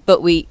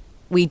 but we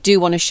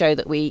do want to show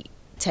that we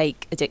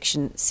take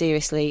addiction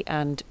seriously,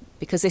 and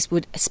because this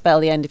would spell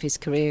the end of his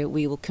career,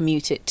 we will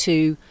commute it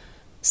to,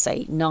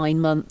 say, 9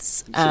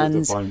 months,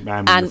 and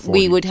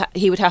he would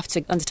have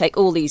to undertake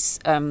all these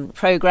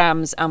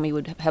programmes, and we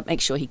would help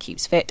make sure he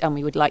keeps fit, and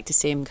we would like to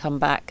see him come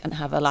back and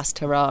have a last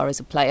hurrah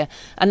as a player,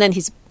 and then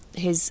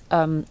his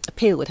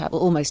appeal would have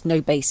almost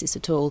no basis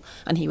at all,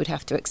 and he would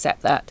have to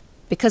accept that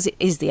because it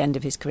is the end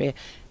of his career.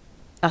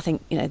 I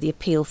think the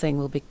appeal thing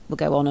will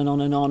go on and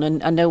on and on,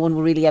 and no one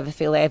will really ever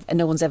feel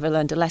no one's ever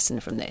learned a lesson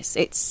from this.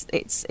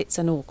 It's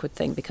an awkward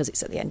thing because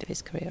it's at the end of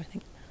his career, I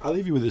think. I'll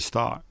leave you with this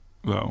thought,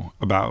 though,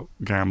 about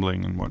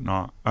gambling and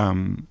whatnot.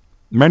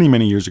 Many,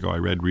 many years ago, I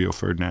read Rio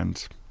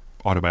Ferdinand's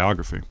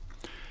autobiography.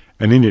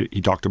 And in it, he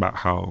talked about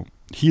how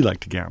he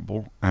liked to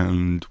gamble.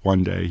 And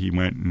one day he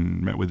went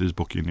and met with his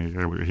bookie, and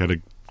he had a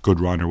good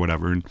run or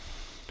whatever. And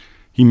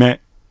he met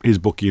his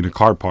bookie in a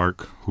car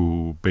park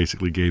who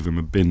basically gave him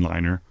a bin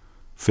liner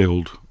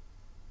filled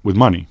with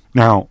money.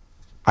 Now,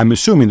 I'm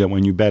assuming that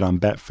when you bet on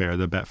Betfair,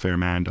 the Betfair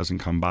man doesn't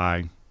come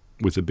by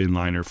with a bin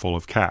liner full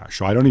of cash.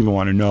 So I don't even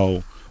want to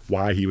know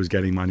why he was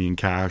getting money in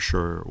cash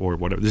or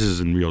whatever. This is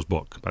in Rio's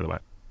book, by the way.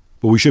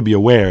 But we should be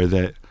aware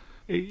that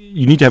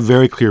you need to have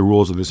very clear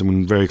rules on this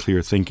and very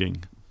clear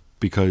thinking,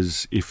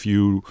 because if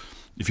you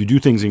do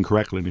things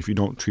incorrectly and if you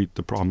don't treat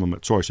the problem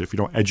at source, if you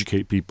don't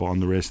educate people on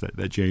the risk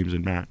that James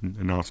and Matt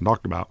and Alison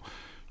talked about,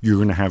 you're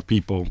going to have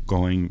people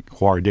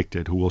who are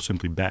addicted who will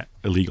simply bet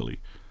illegally.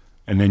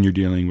 And then you're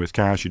dealing with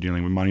cash, you're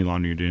dealing with money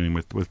laundering, you're dealing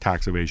with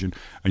tax evasion,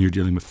 and you're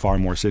dealing with far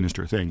more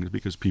sinister things,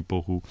 because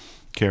people who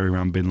carry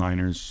around bin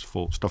liners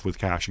full stuff with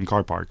cash in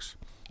car parks,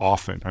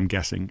 often, I'm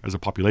guessing, as a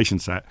population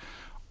set,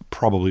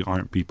 probably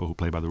aren't people who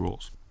play by the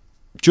rules.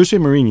 Jose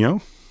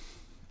Mourinho,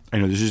 I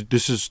know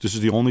this is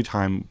the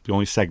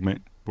only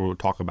segment where we'll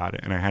talk about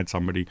it, and I had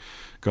somebody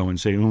go and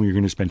say, you're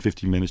going to spend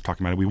 15 minutes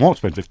talking about it. We won't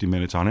spend 15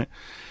 minutes on it.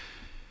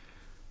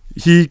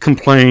 He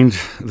complained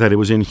that it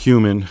was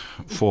inhuman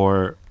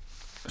for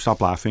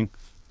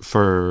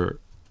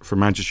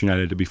Manchester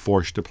United to be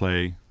forced to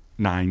play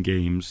 9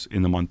 games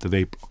in the month of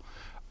April.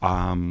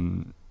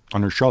 On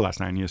our show last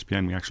night on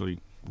ESPN, we actually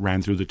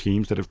ran through the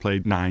teams that have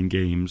played 9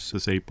 games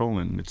this April,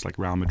 and it's like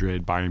Real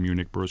Madrid, Bayern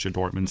Munich, Borussia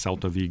Dortmund,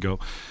 Celta Vigo.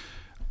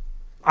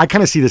 I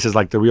kind of see this as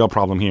like the real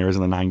problem here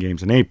isn't the 9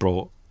 games in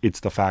April. It's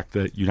the fact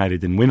that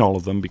United didn't win all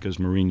of them because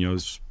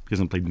Mourinho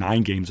hasn't played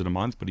 9 games in a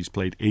month, but he's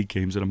played 8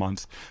 games in a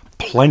month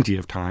plenty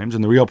of times.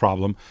 And the real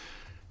problem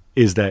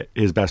is that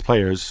his best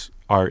players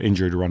are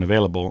injured or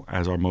unavailable,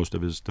 as are most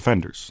of his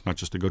defenders. Not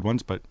just the good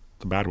ones, but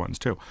the bad ones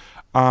too.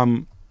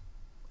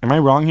 Am I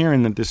wrong here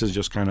in that this is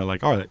just kind of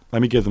like, all right,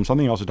 let me give them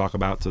something else to talk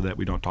about so that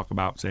we don't talk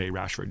about, say,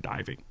 Rashford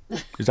diving?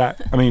 Is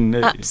that, I mean...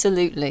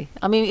 Absolutely.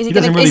 I mean, is he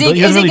going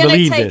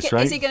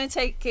to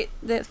take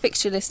the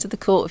fixture list to the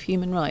Court of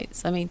Human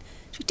Rights? I mean,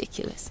 it's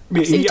ridiculous.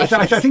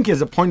 I think he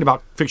has a point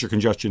about fixture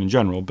congestion in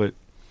general, but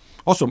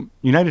also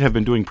United have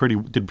been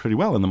did pretty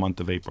well in the month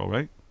of April,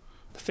 right?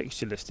 The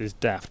fixture list is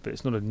daft, but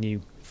it's not a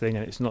new thing,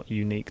 and it's not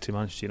unique to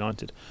Manchester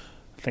United.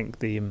 I think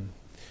the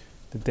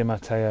Di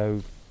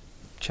Matteo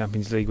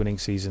Champions League winning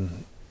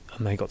season,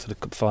 and they got to the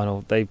cup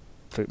final, they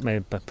may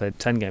have played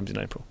 10 games in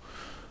April.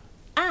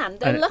 And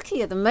they're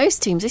luckier than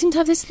most teams. They seem to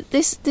have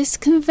this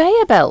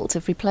conveyor belt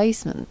of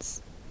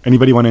replacements.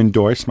 Anybody want to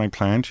endorse my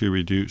plan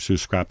to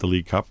scrap the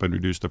League Cup and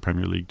reduce the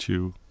Premier League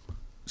to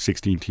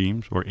 16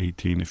 teams, or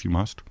 18 if you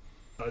must?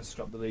 I'd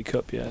scrap the League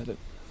Cup, yeah.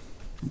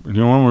 You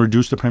don't want to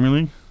reduce the Premier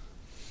League?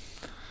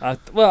 I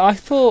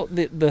thought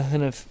the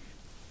kind of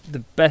the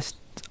best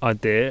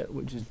idea,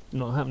 which is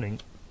not happening,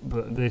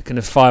 but the kind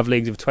of 5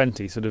 leagues of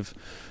 20, sort of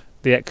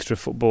the extra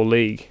football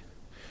league.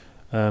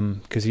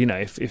 Because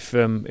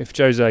if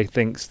Jose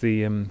thinks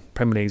the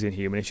Premier League's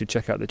inhuman, he should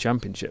check out the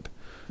Championship,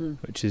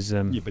 which is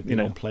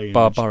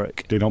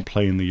barbaric. They don't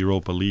play in the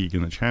Europa League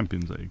and the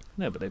Champions League.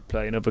 No, but they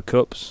play in other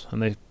cups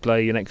and they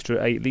play an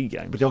extra 8 league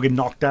games. But they'll get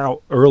knocked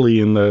out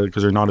early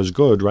because they're not as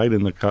good, right?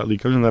 In the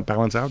league, doesn't that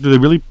balance out? Do they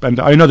really? And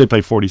I know they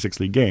play 46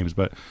 league games,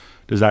 but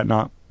does that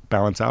not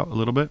balance out a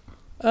little bit?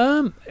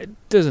 It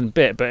doesn't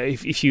bit, but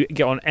if you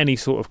get on any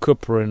sort of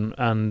cup run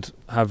and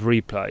have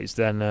replays,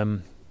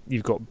 then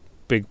you've got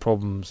big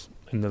problems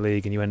in the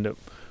league, and you end up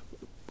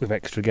with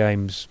extra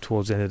games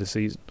towards the end of the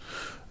season.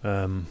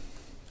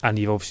 And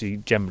you've obviously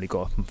generally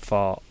got a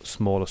far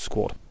smaller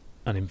squad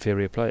and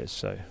inferior players.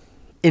 So,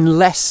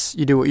 unless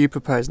you do what you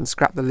propose and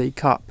scrap the League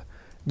Cup,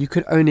 you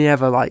could only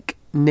ever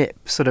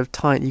nip sort of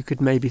tight. You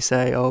could maybe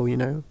say,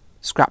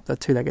 scrap the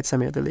 2-legged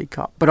semi of the League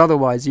Cup, but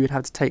otherwise you would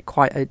have to take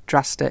quite a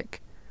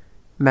drastic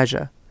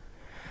measure.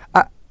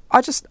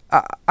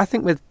 I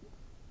think with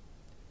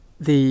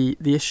the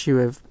issue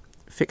of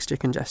fixture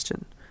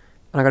congestion,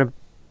 and I'm going to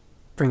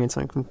bring in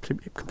something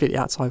completely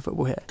outside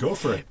football here. Go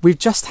for it. We've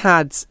just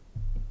had,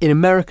 in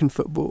American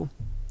football,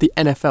 the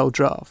NFL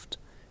draft,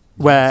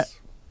 where,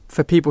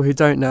 for people who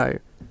don't know,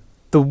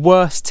 the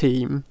worst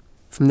team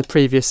from the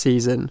previous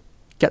season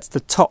gets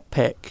the top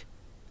pick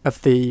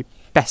of the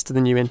best of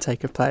the new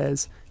intake of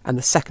players, and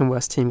the second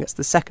worst team gets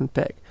the second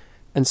pick,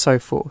 and so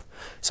forth.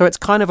 So it's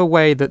kind of a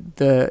way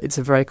that it's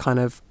a very kind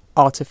of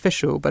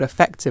artificial but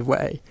effective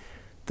way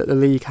that the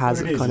league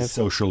has of kind of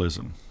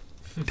socialism.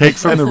 Take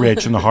from the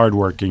rich and the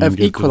hardworking of and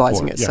give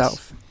equalising to the poor.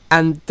 itself. Yes.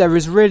 And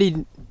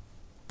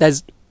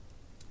there's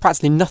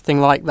practically nothing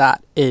like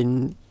that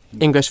in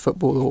English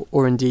football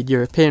or indeed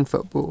European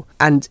football.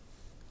 And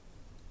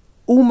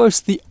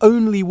almost the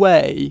only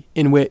way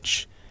in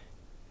which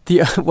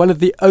one of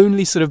the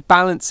only sort of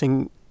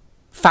balancing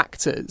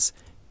factors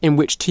in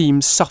which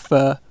teams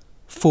suffer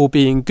for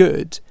being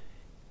good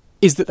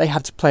is that they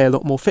have to play a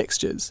lot more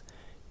fixtures.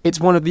 It's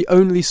one of the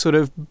only sort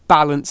of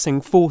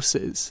balancing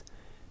forces.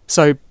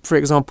 So, for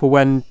example,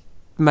 when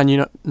Man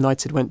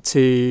United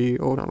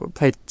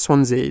played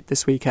Swansea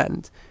this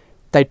weekend,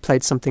 they'd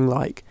played something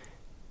like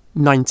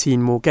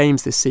 19 more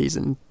games this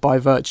season by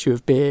virtue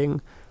of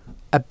being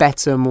a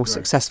better, more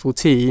successful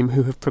team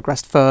who have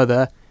progressed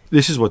further.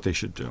 This is what they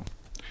should do.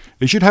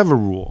 They should have a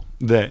rule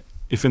that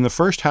if in the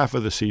first half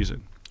of the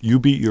season you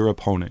beat your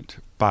opponent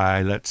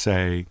by, let's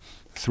say,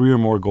 3 or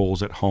more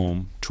goals at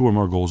home, 2 or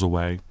more goals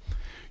away,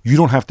 you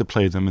don't have to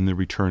play them in the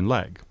return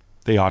leg.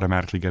 They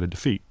automatically get a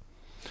defeat.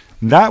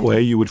 That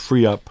way you would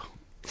free up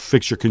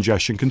fixture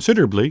congestion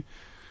considerably,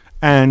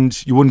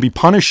 and you wouldn't be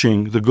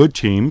punishing the good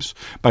teams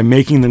by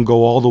making them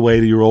go all the way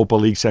to Europa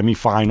League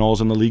semi-finals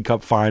and the League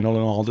Cup final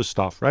and all this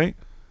stuff, right?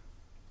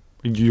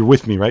 You're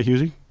with me, right,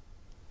 Husey?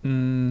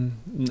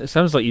 It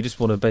sounds like you just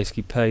want to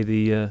basically pay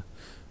the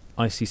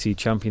ICC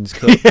Champions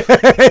Cup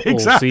all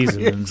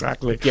season and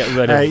get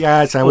rid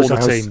of all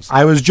the teams.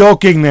 I was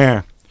joking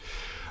there.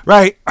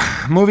 Right,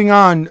 moving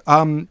on.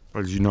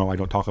 As you know, I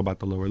don't talk about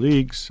the lower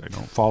leagues. I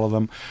don't follow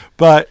them.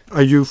 But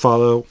I do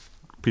follow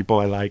people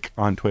I like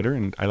on Twitter,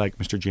 and I like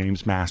Mr.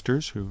 James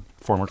Masters,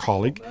 former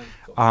colleague,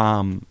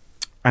 and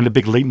a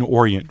big Leyton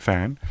Orient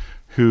fan,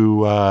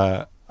 who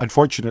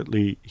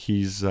unfortunately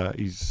he's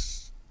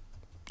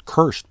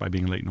cursed by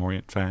being a Leyton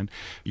Orient fan.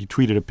 He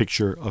tweeted a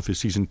picture of his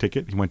season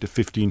ticket. He went to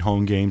 15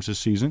 home games this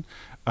season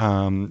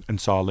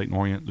and saw Leyton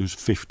Orient lose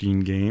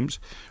 15 games.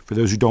 For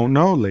those who don't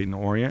know, Leyton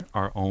Orient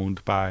are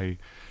owned by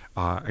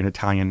an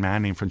Italian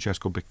man named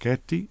Francesco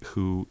Becchetti,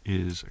 who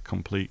is a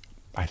complete,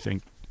 I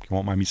think, you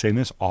won't mind me saying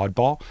this,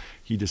 oddball.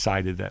 He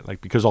decided that,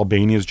 because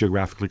Albania is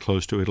geographically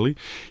close to Italy,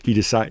 I'm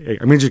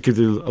going to just give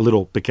you a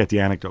little Becchetti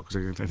anecdote,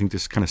 because I think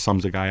this kind of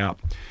sums the guy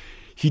up.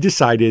 He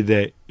decided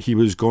that he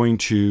was going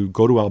to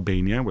go to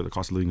Albania, where the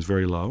cost of living is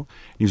very low.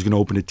 He was going to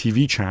open a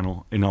TV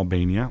channel in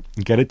Albania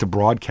and get it to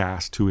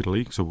broadcast to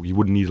Italy, so he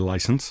wouldn't need a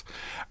license.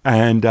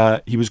 And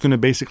he was going to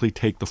basically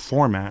take the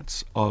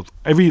formats of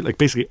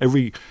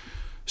every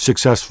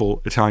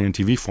successful Italian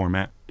TV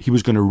format. He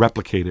was going to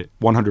replicate it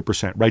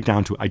 100%, right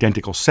down to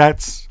identical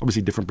sets,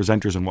 obviously different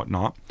presenters and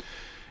whatnot.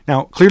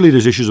 Now, clearly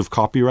there's issues of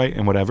copyright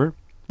and whatever.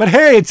 But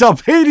hey, it's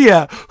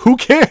Albania. Who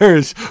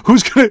cares?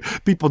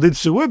 People did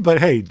sue it, but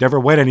hey, never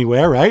went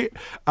anywhere, right?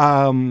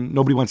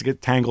 Nobody wants to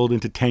get tangled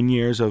into 10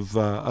 years of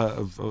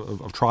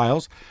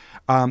trials.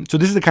 So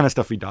this is the kind of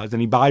stuff he does,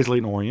 and he buys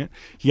Leyton Orient.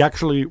 He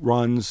actually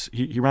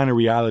he ran a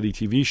reality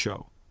TV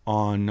show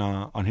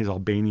on his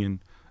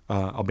Albanian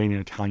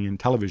Italian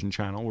television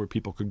channel where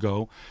people could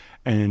go,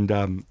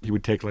 and he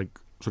would take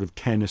sort of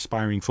 10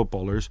 aspiring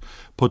footballers,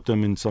 put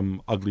them in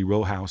some ugly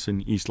row house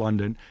in East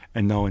London,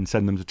 and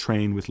send them to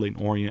train with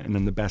Leyton Orient, and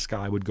then the best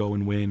guy would go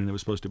and win, and it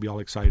was supposed to be all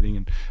exciting,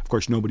 and of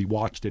course nobody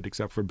watched it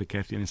except for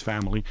Becchetti and his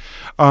family.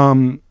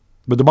 But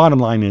the bottom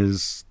line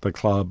is the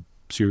club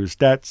serious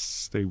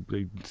debts. They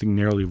think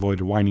narrowly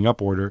avoided winding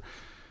up order.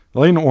 The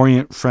Leyton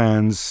Orient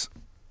fans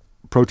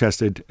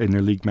protested in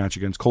their league match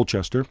against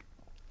Colchester,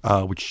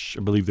 which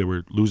I believe they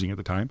were losing at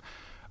the time.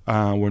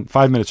 When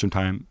 5 minutes from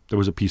time, there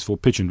was a peaceful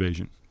pitch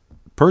invasion.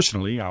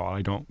 Personally,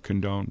 I don't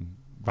condone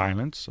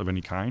violence of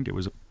any kind. It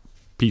was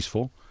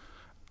peaceful.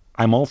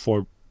 I'm all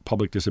for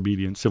public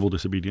disobedience, civil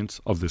disobedience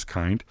of this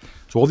kind.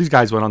 So all these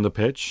guys went on the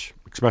pitch,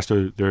 expressed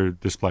their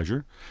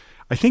displeasure.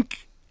 I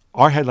think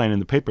our headline in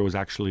the paper was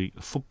actually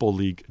the Football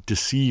League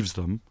deceives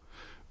them,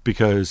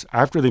 because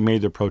after they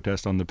made their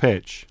protest on the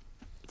pitch,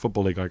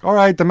 Football League like, all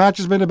right, the match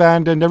has been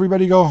abandoned,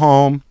 everybody go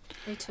home.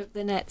 They took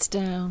the nets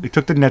down. They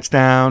took the nets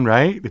down,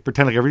 right? They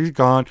pretend like everybody's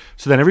gone.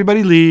 So then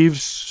everybody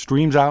leaves,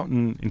 streams out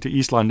into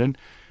East London.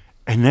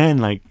 And then,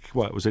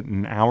 what was it,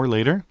 an hour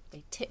later?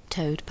 They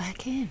tiptoed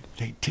back in.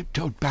 They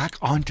tiptoed back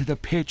onto the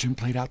pitch and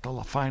played out the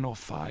final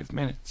 5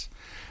 minutes.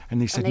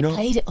 And they said, and they no.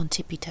 played it on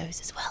tippy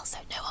toes as well, so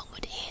no one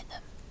would hear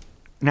them.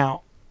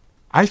 Now,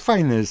 I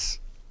find this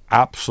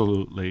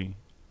absolutely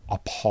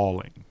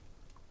appalling.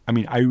 I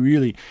mean,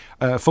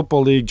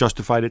 Football League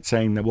justified it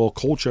saying that, well,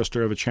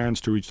 Colchester have a chance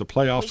to reach the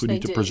playoffs. Which we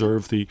need to do.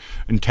 preserve the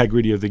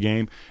integrity of the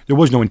game. There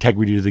was no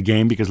integrity to the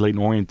game because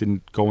Leyton Orient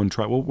didn't go and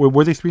try. Well,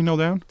 were they 3-0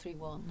 down?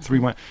 3-1.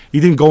 3-1. He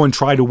didn't go and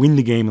try to win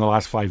the game in the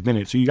last 5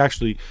 minutes. So you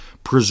actually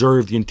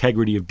preserve the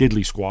integrity of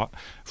diddly squat.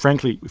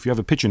 Frankly, if you have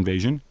a pitch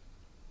invasion,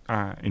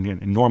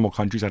 in normal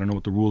countries, I don't know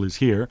what the rule is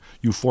here,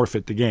 you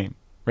forfeit the game,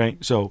 right?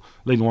 So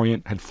Leyton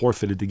Orient had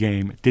forfeited the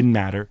game. It didn't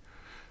matter.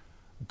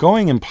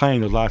 Going and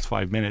playing those last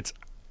 5 minutes,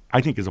 I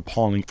think, is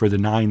appalling for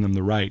denying them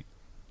the right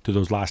to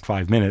those last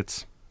 5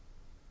 minutes,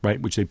 right,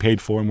 which they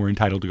paid for and were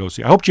entitled to go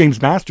see. I hope James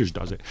Masters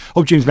does it. I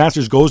hope James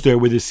Masters goes there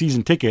with his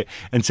season ticket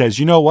and says,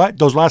 you know what,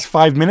 those last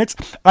 5 minutes,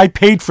 I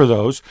paid for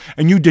those,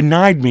 and you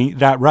denied me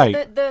that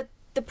right.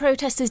 The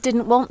protesters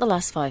didn't want the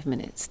last 5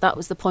 minutes. That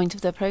was the point of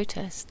their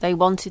protest. They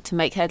wanted to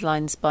make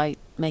headlines by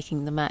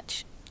making the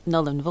match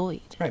null and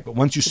void. Right, but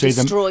once you say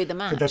destroy the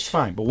match. But that's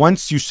fine. But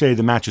once you say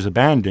the match is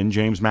abandoned,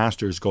 James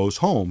Masters goes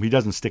home. He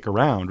doesn't stick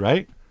around,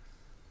 right?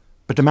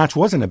 But the match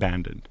wasn't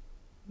abandoned.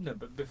 No,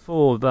 but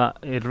before that,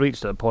 it had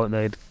reached that point.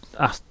 They'd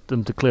asked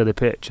them to clear the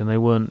pitch, and they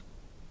weren't.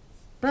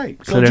 Right.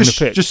 So clearing the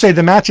pitch. Just say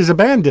the match is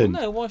abandoned.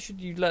 Well, no. Why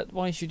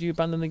should you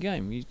abandon the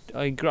game?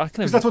 I agree.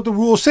 Because that's what the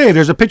rules say.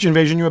 There's a pitch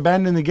invasion. You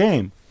abandon the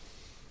game.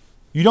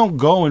 You don't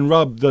go and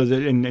rub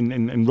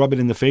and rub it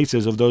in the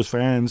faces of those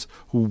fans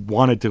who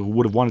would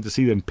have wanted to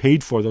see them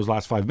paid for those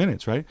last 5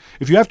 minutes, right?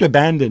 If you have to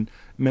abandon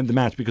the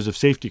match because of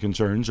safety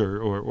concerns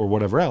or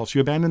whatever else,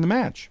 you abandon the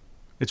match.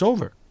 It's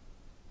over.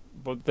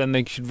 But then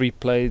they should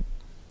replay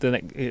the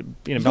next.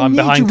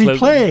 Behind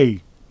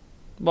replay.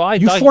 Well,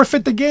 you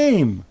forfeit the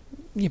game.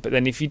 Yeah, but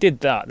then if you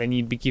did that, then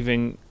you'd be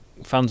giving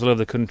fans all over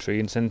the country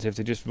incentive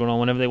to just run on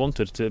whenever they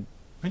wanted to.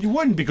 And you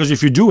wouldn't, because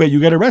if you do it, you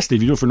get arrested.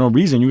 If you do it for no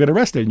reason, you get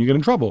arrested and you get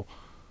in trouble.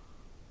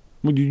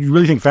 You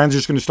really think fans are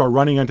just going to start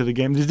running onto the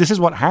game? This is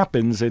what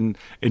happens in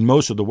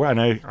most of the world,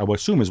 and I would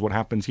assume is what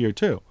happens here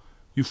too.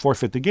 You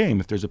forfeit the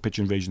game. If there's a pitch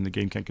invasion, the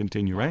game can't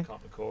continue, right? I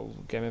can't recall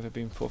a game ever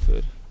being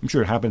forfeited. I'm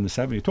sure it happened in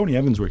the 70s. Tony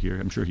Evans were here.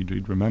 I'm sure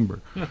he'd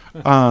remember.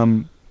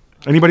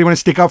 Anybody want to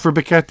stick up for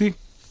Bicchetti?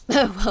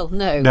 Well,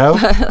 no. No?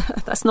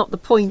 That's not the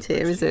point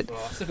here, is it? Well,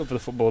 I'll stick up for the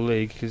Football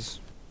League because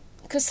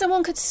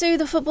someone could sue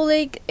the Football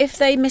League if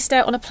they missed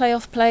out on a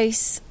playoff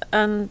place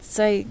and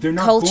say they're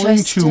not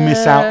Colchester going to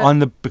miss out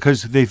on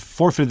because they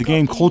forfeited the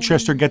game.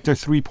 Colchester get their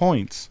 3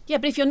 points. Yeah,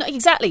 but if you're not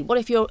exactly, what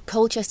if you're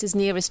Colchester's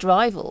nearest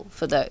rival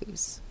for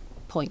those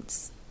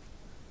points,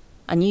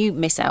 and you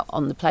miss out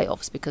on the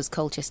playoffs because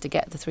Colchester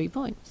get the 3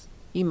 points?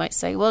 You might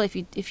say, well, if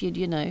you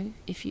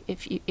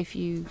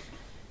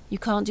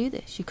can't do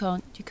this, you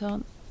can't.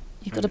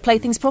 You've got to play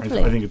things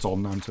properly. I think it's all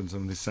nonsense,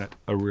 and they set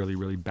a really,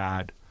 really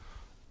bad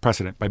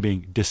precedent by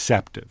being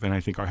deceptive. And I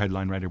think our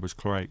headline writer was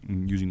correct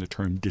in using the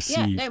term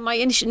deceive. Yeah, no, my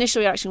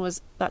initial reaction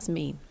was, that's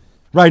mean.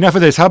 Right, enough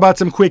of this. How about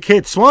some quick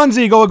hits?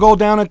 Swansea go a goal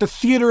down at the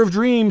Theatre of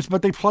Dreams,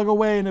 but they plug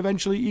away and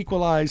eventually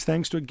equalise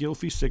thanks to a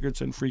Gylfi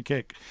Sigurdsson free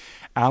kick.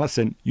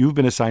 Alison, you've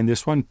been assigned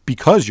this one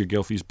because you're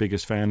Gylfi's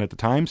biggest fan at the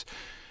Times.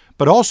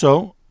 But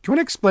also, do you want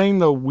to explain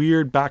the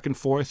weird back and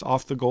forth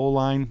off the goal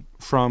line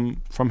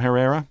from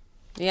Herrera?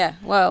 Yeah,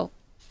 well,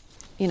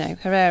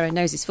 Herrera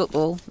knows his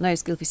football,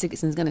 knows Gylfi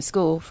Sigurdsson's going to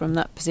score from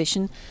that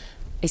position,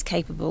 is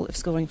capable of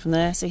scoring from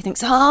there. So he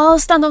thinks, I'll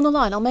stand on the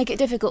line, I'll make it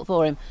difficult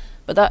for him.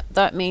 But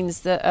that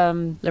means that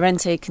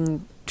Llorente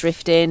can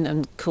drift in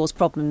and cause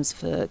problems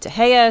for De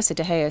Gea. So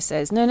De Gea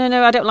says, no,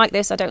 I don't like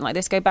this,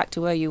 go back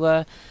to where you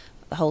were.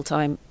 The whole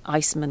time,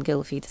 Iceman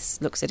Gylfi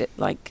just looks at it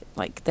like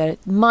they're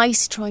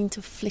mice trying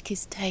to flick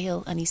his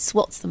tail, and he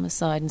swats them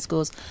aside and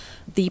scores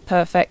the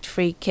perfect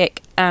free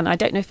kick. And I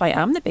don't know if I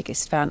am the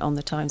biggest fan on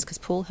the Times, because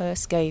Paul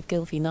Hurst gave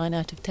Gylfi 9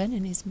 out of 10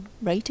 in his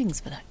ratings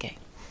for that game.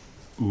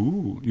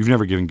 Ooh, you've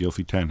never given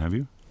Gylfi 10, have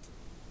you?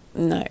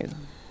 No.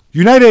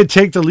 United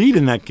take the lead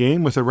in that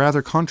game with a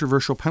rather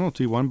controversial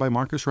penalty won by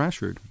Marcus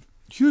Rashford.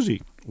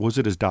 Husey, was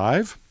it his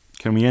dive?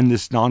 Can we end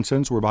this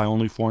nonsense whereby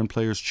only foreign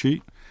players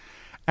cheat?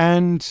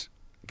 And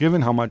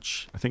given how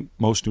much I think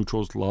most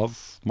neutrals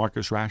love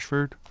Marcus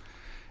Rashford,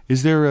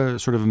 Is there a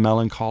sort of a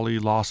melancholy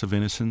loss of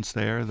innocence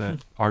there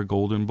that our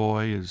golden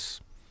boy is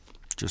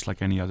just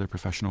like any other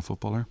professional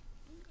footballer?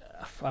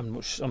 I'm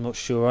not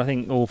sure. I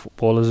think all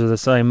footballers are the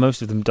same.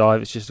 Most of them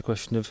dive. It's just a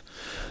question of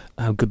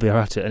how good they are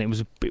at it. And it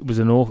was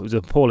an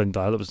appalling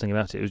dive. I was thinking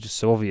about it. It was just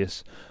so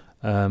obvious.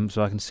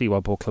 So I can see why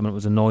Paul Clement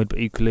was annoyed. But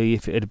equally,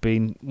 if it had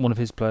been one of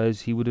his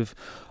players, he would have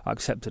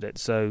accepted it.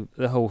 So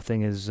the whole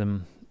thing is,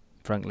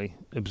 frankly,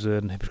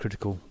 absurd and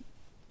hypocritical.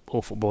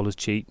 All footballers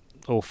cheat.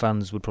 All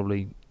fans would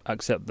probably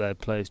accept their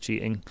players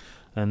cheating,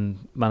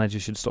 and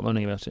managers should stop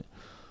moaning about it.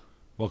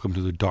 Welcome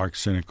to the dark,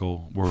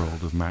 cynical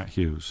world of Matt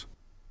Hughes.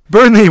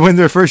 Burnley win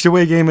their first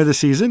away game of the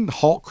season,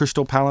 halt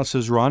Crystal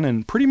Palace's run,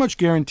 and pretty much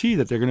guarantee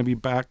that they're going to be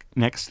back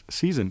next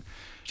season.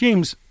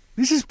 James,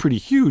 this is pretty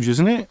huge,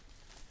 isn't it?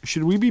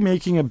 Should we be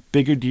making a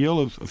bigger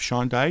deal of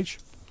Sean Dyche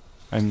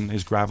and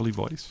his gravelly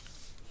voice?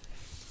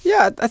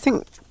 Yeah, I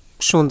think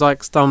Sean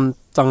Dyche's done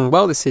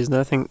well this season.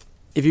 I think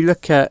if you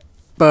look at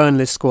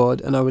Burnley's squad,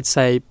 and I would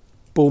say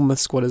Bournemouth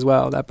squad as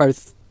well, they're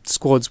both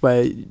squads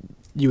where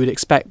you would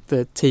expect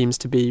the teams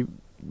to be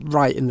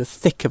right in the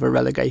thick of a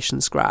relegation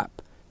scrap.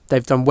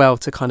 They've done well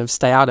to kind of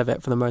stay out of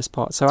it for the most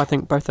part. So I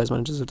think both those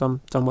managers have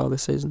done well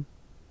this season.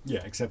 Yeah,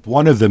 except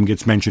one of them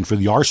gets mentioned for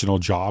the Arsenal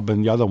job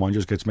and the other one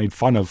just gets made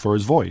fun of for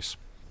his voice.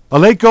 A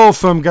late goal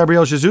from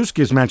Gabriel Jesus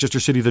gives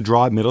Manchester City the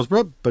draw at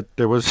Middlesbrough, but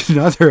there was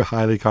another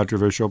highly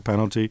controversial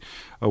penalty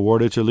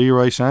awarded to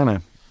Leroy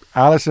Sané.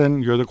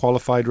 Alison, you're the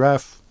qualified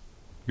ref.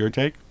 Your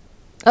take?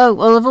 Oh,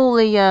 well, of all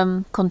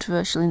the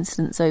controversial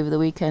incidents over the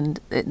weekend,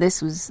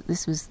 this was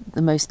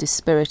the most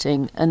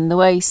dispiriting. And the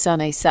way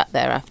Sané sat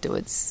there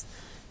afterwards,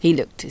 he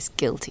looked as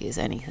guilty as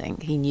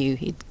anything. He knew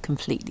he'd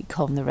completely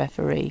conned the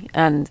referee.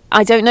 And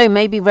I don't know,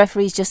 maybe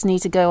referees just need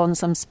to go on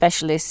some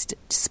specialist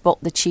spot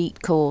the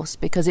cheat course,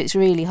 because it's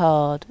really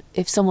hard.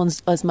 If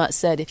someone's, as Matt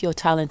said, if you're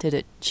talented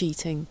at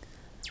cheating,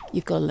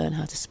 you've got to learn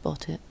how to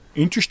spot it.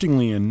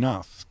 Interestingly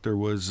enough, there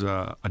was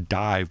a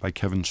dive by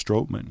Kevin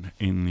Strootman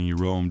in the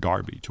Rome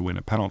derby to win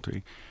a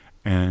penalty.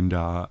 And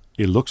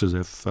it looks as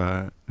if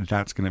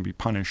that's going to be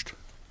punished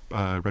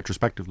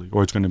retrospectively,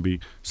 or it's going to be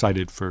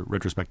cited for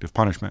retrospective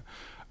punishment,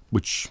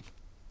 which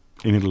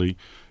in Italy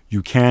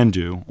you can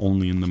do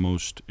only in the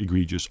most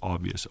egregious,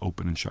 obvious,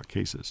 open and shut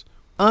cases.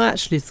 I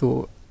actually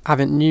thought,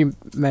 you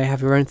may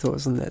have your own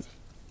thoughts on this.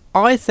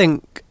 I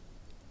think,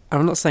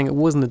 I'm not saying it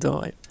wasn't a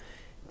dive,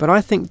 but I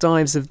think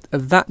dives of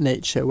that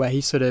nature, where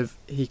he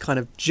kind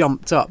of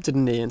jumped up,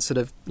 didn't he, and sort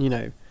of,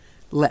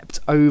 leapt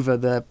over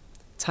the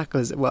tackle,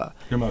 as it were.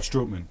 You're about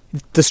Strootman.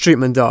 The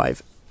Strootman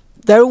dive.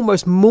 They're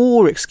almost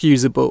more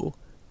excusable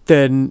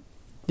than,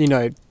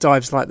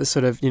 dives like the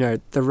sort of, the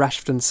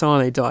Rashford and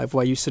Sané dive,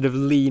 where you sort of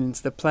lean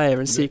into the player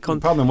and see... The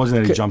problem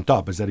wasn't that he jumped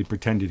up, it's that he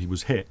pretended he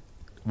was hit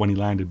when he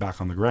landed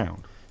back on the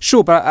ground.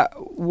 Sure, but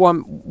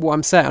what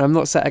I'm saying, I'm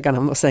not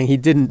saying he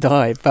didn't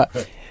dive,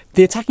 but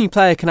the attacking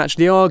player can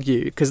actually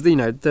argue, because,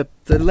 the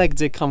leg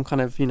did come kind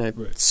of,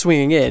 right,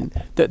 swinging in,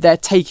 that they're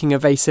taking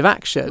evasive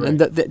action, right, and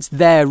that it's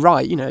their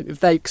right. If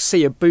they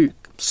see a boot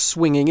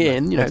swinging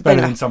in, that's better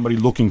than somebody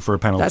looking for a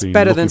penalty. That's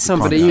better than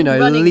somebody,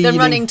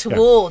 running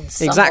towards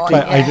someone.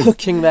 Exactly,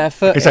 hooking their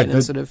foot in.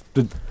 And sort of.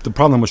 The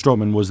problem with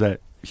Strootman was that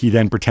he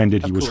then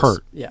pretended he was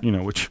hurt,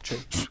 which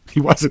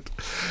he wasn't.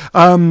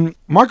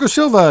 Marco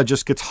Silva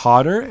just gets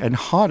hotter and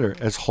hotter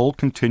as Hull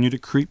continue to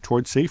creep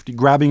towards safety,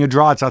 grabbing a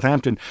draw at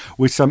Southampton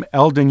with some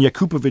Eldon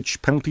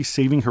Jakupovic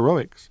penalty-saving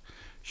heroics.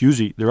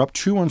 Hughesy, they're up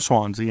 2 on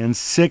Swansea and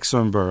 6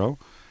 on Borough.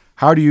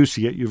 How do you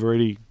see it? You've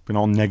already been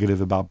all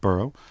negative about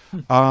Borough.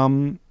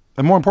 And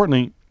more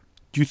importantly,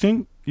 do you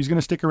think he's going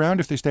to stick around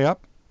if they stay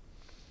up?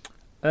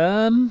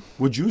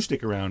 Would you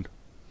stick around?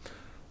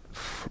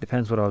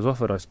 Depends what I was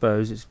offered, I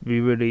suppose. It's be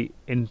really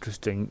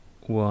interesting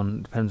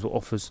one. Depends what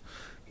offers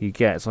he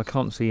gets. I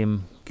can't see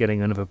him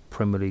getting another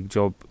Premier League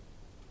job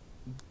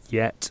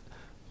yet,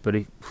 but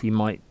he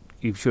might.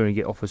 You're sure he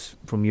get offers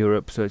from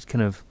Europe, so it's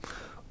kind of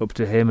up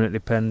to him, and it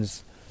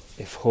depends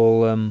if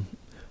Hull.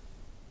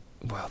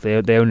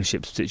 The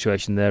ownership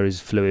situation there is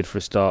fluid for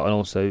a start, and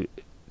also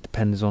it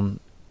depends on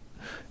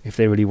if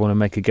they really want to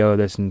make a go of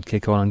this and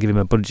kick on and give him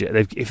a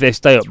budget. If they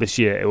stay up this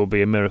year, it will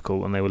be a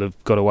miracle, and they will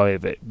have got away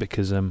with it,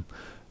 because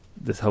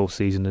this whole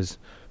season has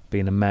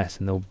been a mess,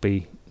 and they'll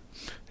be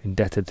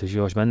indebted to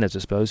Jorge Mendes, I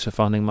suppose, for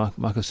finding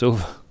Marco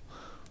Silva.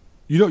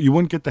 You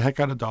wouldn't get the heck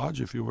out of Dodge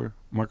if you were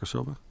Marco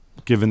Silva,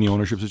 given the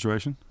ownership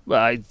situation?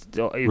 Well,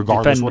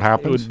 regardless what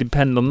happens? It would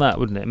depend on that,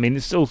 wouldn't it? I mean,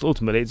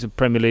 ultimately it's a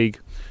Premier League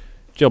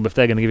job. If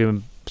they're going to give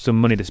him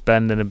some money to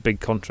spend and a big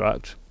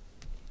contract,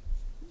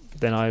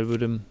 then I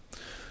would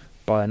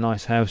buy a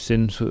nice house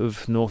in sort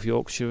of North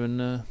Yorkshire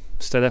and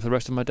stay there for the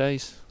rest of my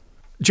days.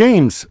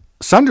 James,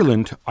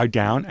 Sunderland are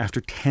down after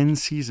 10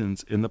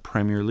 seasons in the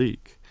Premier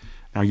League.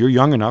 Now, you're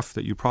young enough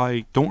that you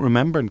probably don't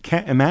remember and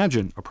can't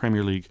imagine a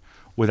Premier League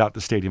without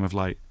the Stadium of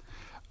Light.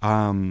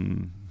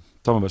 Some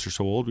of us are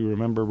so old we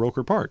remember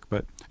Roker Park.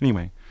 But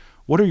anyway,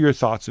 what are your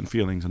thoughts and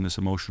feelings on this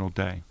emotional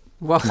day?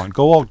 Well, come on,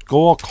 go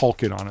all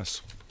Colk it on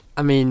us.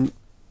 I mean,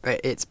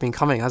 it's been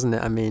coming, hasn't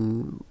it? I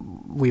mean,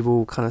 we've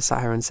all kind of sat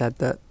here and said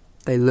that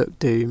they look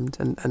doomed,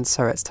 and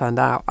so it's turned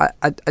out.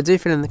 I do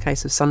feel in the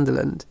case of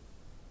Sunderland,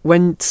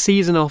 when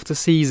season after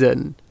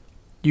season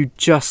you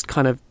just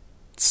kind of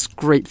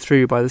scrape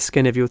through by the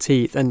skin of your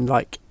teeth, and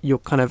like your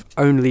kind of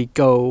only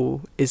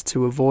goal is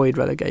to avoid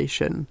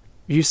relegation,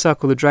 you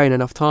circle the drain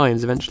enough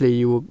times, eventually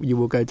you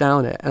will go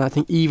down it. And I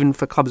think even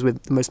for clubs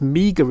with the most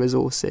meagre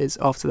resources,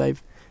 after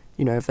they've,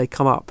 if they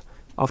come up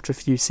after a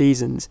few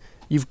seasons,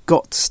 you've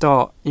got to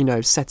start,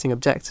 setting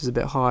objectives a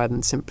bit higher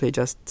than simply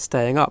just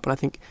staying up. And I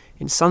think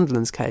in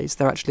Sunderland's case,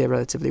 they're actually a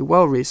relatively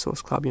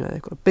well-resourced club.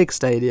 They've got a big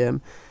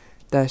stadium.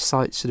 Their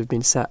sights should have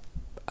been set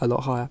a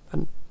lot higher.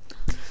 And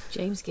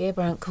James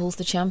Gearbrandt calls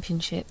the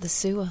championship the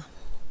sewer.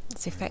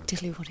 That's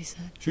effectively what he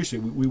said. Seriously,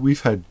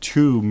 we've had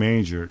 2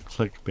 major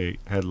clickbait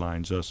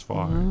headlines thus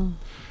far.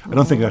 I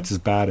don't think that's as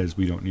bad as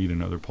we don't need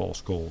another Paul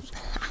Scholes,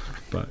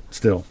 but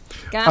still.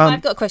 Gav,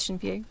 I've got a question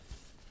for you.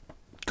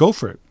 Go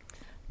for it.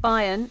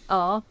 Bayern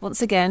are,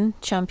 once again,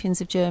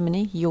 champions of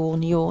Germany.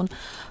 Yawn, yawn.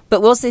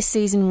 But was this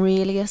season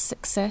really a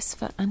success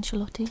for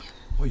Ancelotti?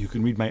 Well, you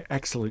can read my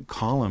excellent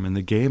column in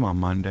The Game on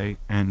Monday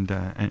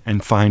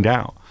and find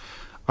out.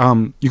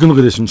 You can look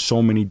at this in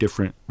so many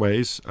different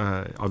ways.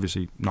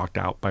 Obviously, knocked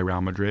out by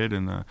Real Madrid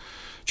in the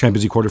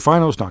Champions League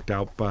quarterfinals, knocked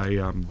out by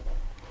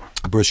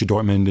Borussia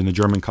Dortmund in the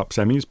German Cup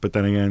semis. But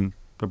then again,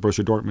 the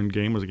Borussia Dortmund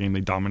game was a game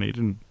they dominated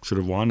and should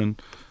have won.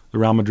 And the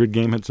Real Madrid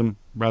game had some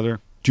rather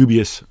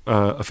dubious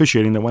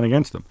officiating that went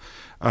against them.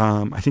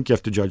 I think you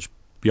have to judge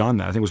beyond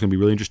that. I think what's going to be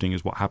really interesting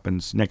is what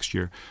happens next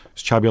year.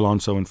 Xabi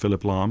Alonso and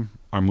Philipp Lahm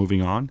are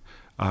moving on.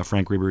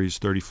 Frank Ribery's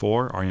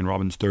 34, Arjen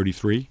Robben's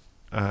 33.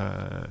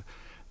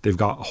 They've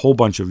got a whole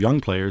bunch of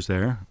young players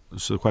there.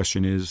 So the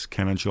question is,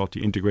 can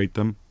Ancelotti integrate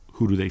them?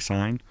 Who do they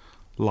sign?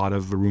 A lot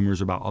of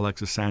rumors about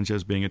Alexis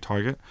Sanchez being a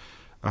target.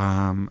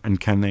 And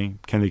can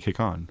they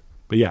kick on?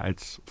 But yeah,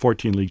 it's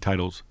 14 league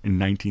titles in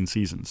 19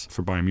 seasons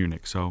for Bayern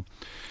Munich. So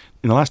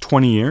in the last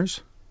 20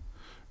 years,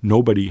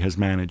 nobody has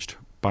managed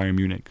Bayern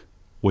Munich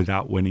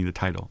without winning the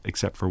title,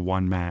 except for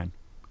one man.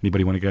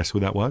 Anybody want to guess who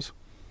that was?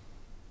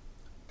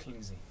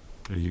 Klinsmann.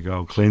 There you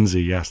go.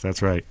 Klinsmann, yes,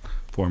 that's right.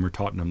 Former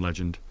Tottenham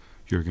legend,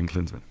 Jurgen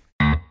Klinsmann.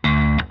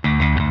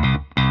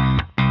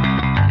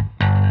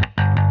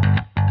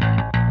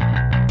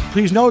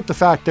 Please note the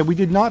fact that we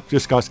did not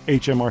discuss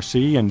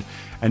HMRC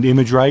and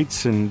image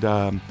rights and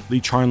Lee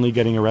Charnley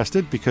getting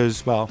arrested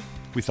because, well,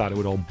 we thought it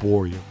would all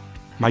bore you.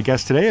 My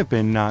guests today have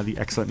been the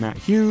excellent Matt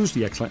Hughes,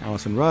 the excellent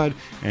Alison Rudd,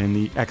 and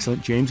the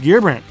excellent James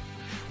Gearbrandt.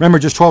 Remember,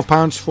 just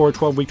 £12 for a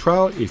 12-week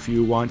trial. If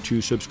you want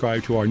to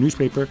subscribe to our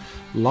newspaper,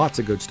 lots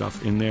of good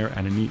stuff in there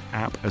and a neat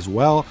app as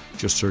well.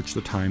 Just search The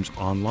Times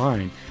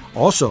online.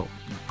 Also,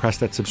 press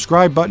that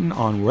subscribe button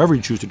on wherever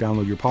you choose to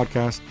download your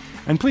podcast.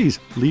 And please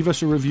leave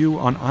us a review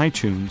on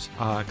iTunes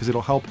because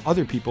it'll help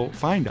other people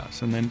find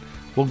us. And then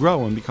we'll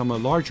grow and become a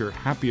larger,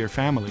 happier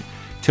family.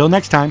 Till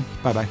next time,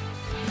 bye-bye.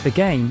 The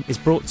Game is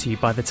brought to you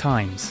by The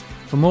Times.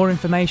 For more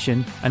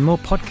information and more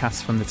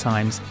podcasts from The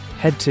Times,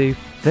 head to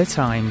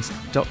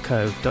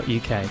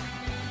thetimes.co.uk.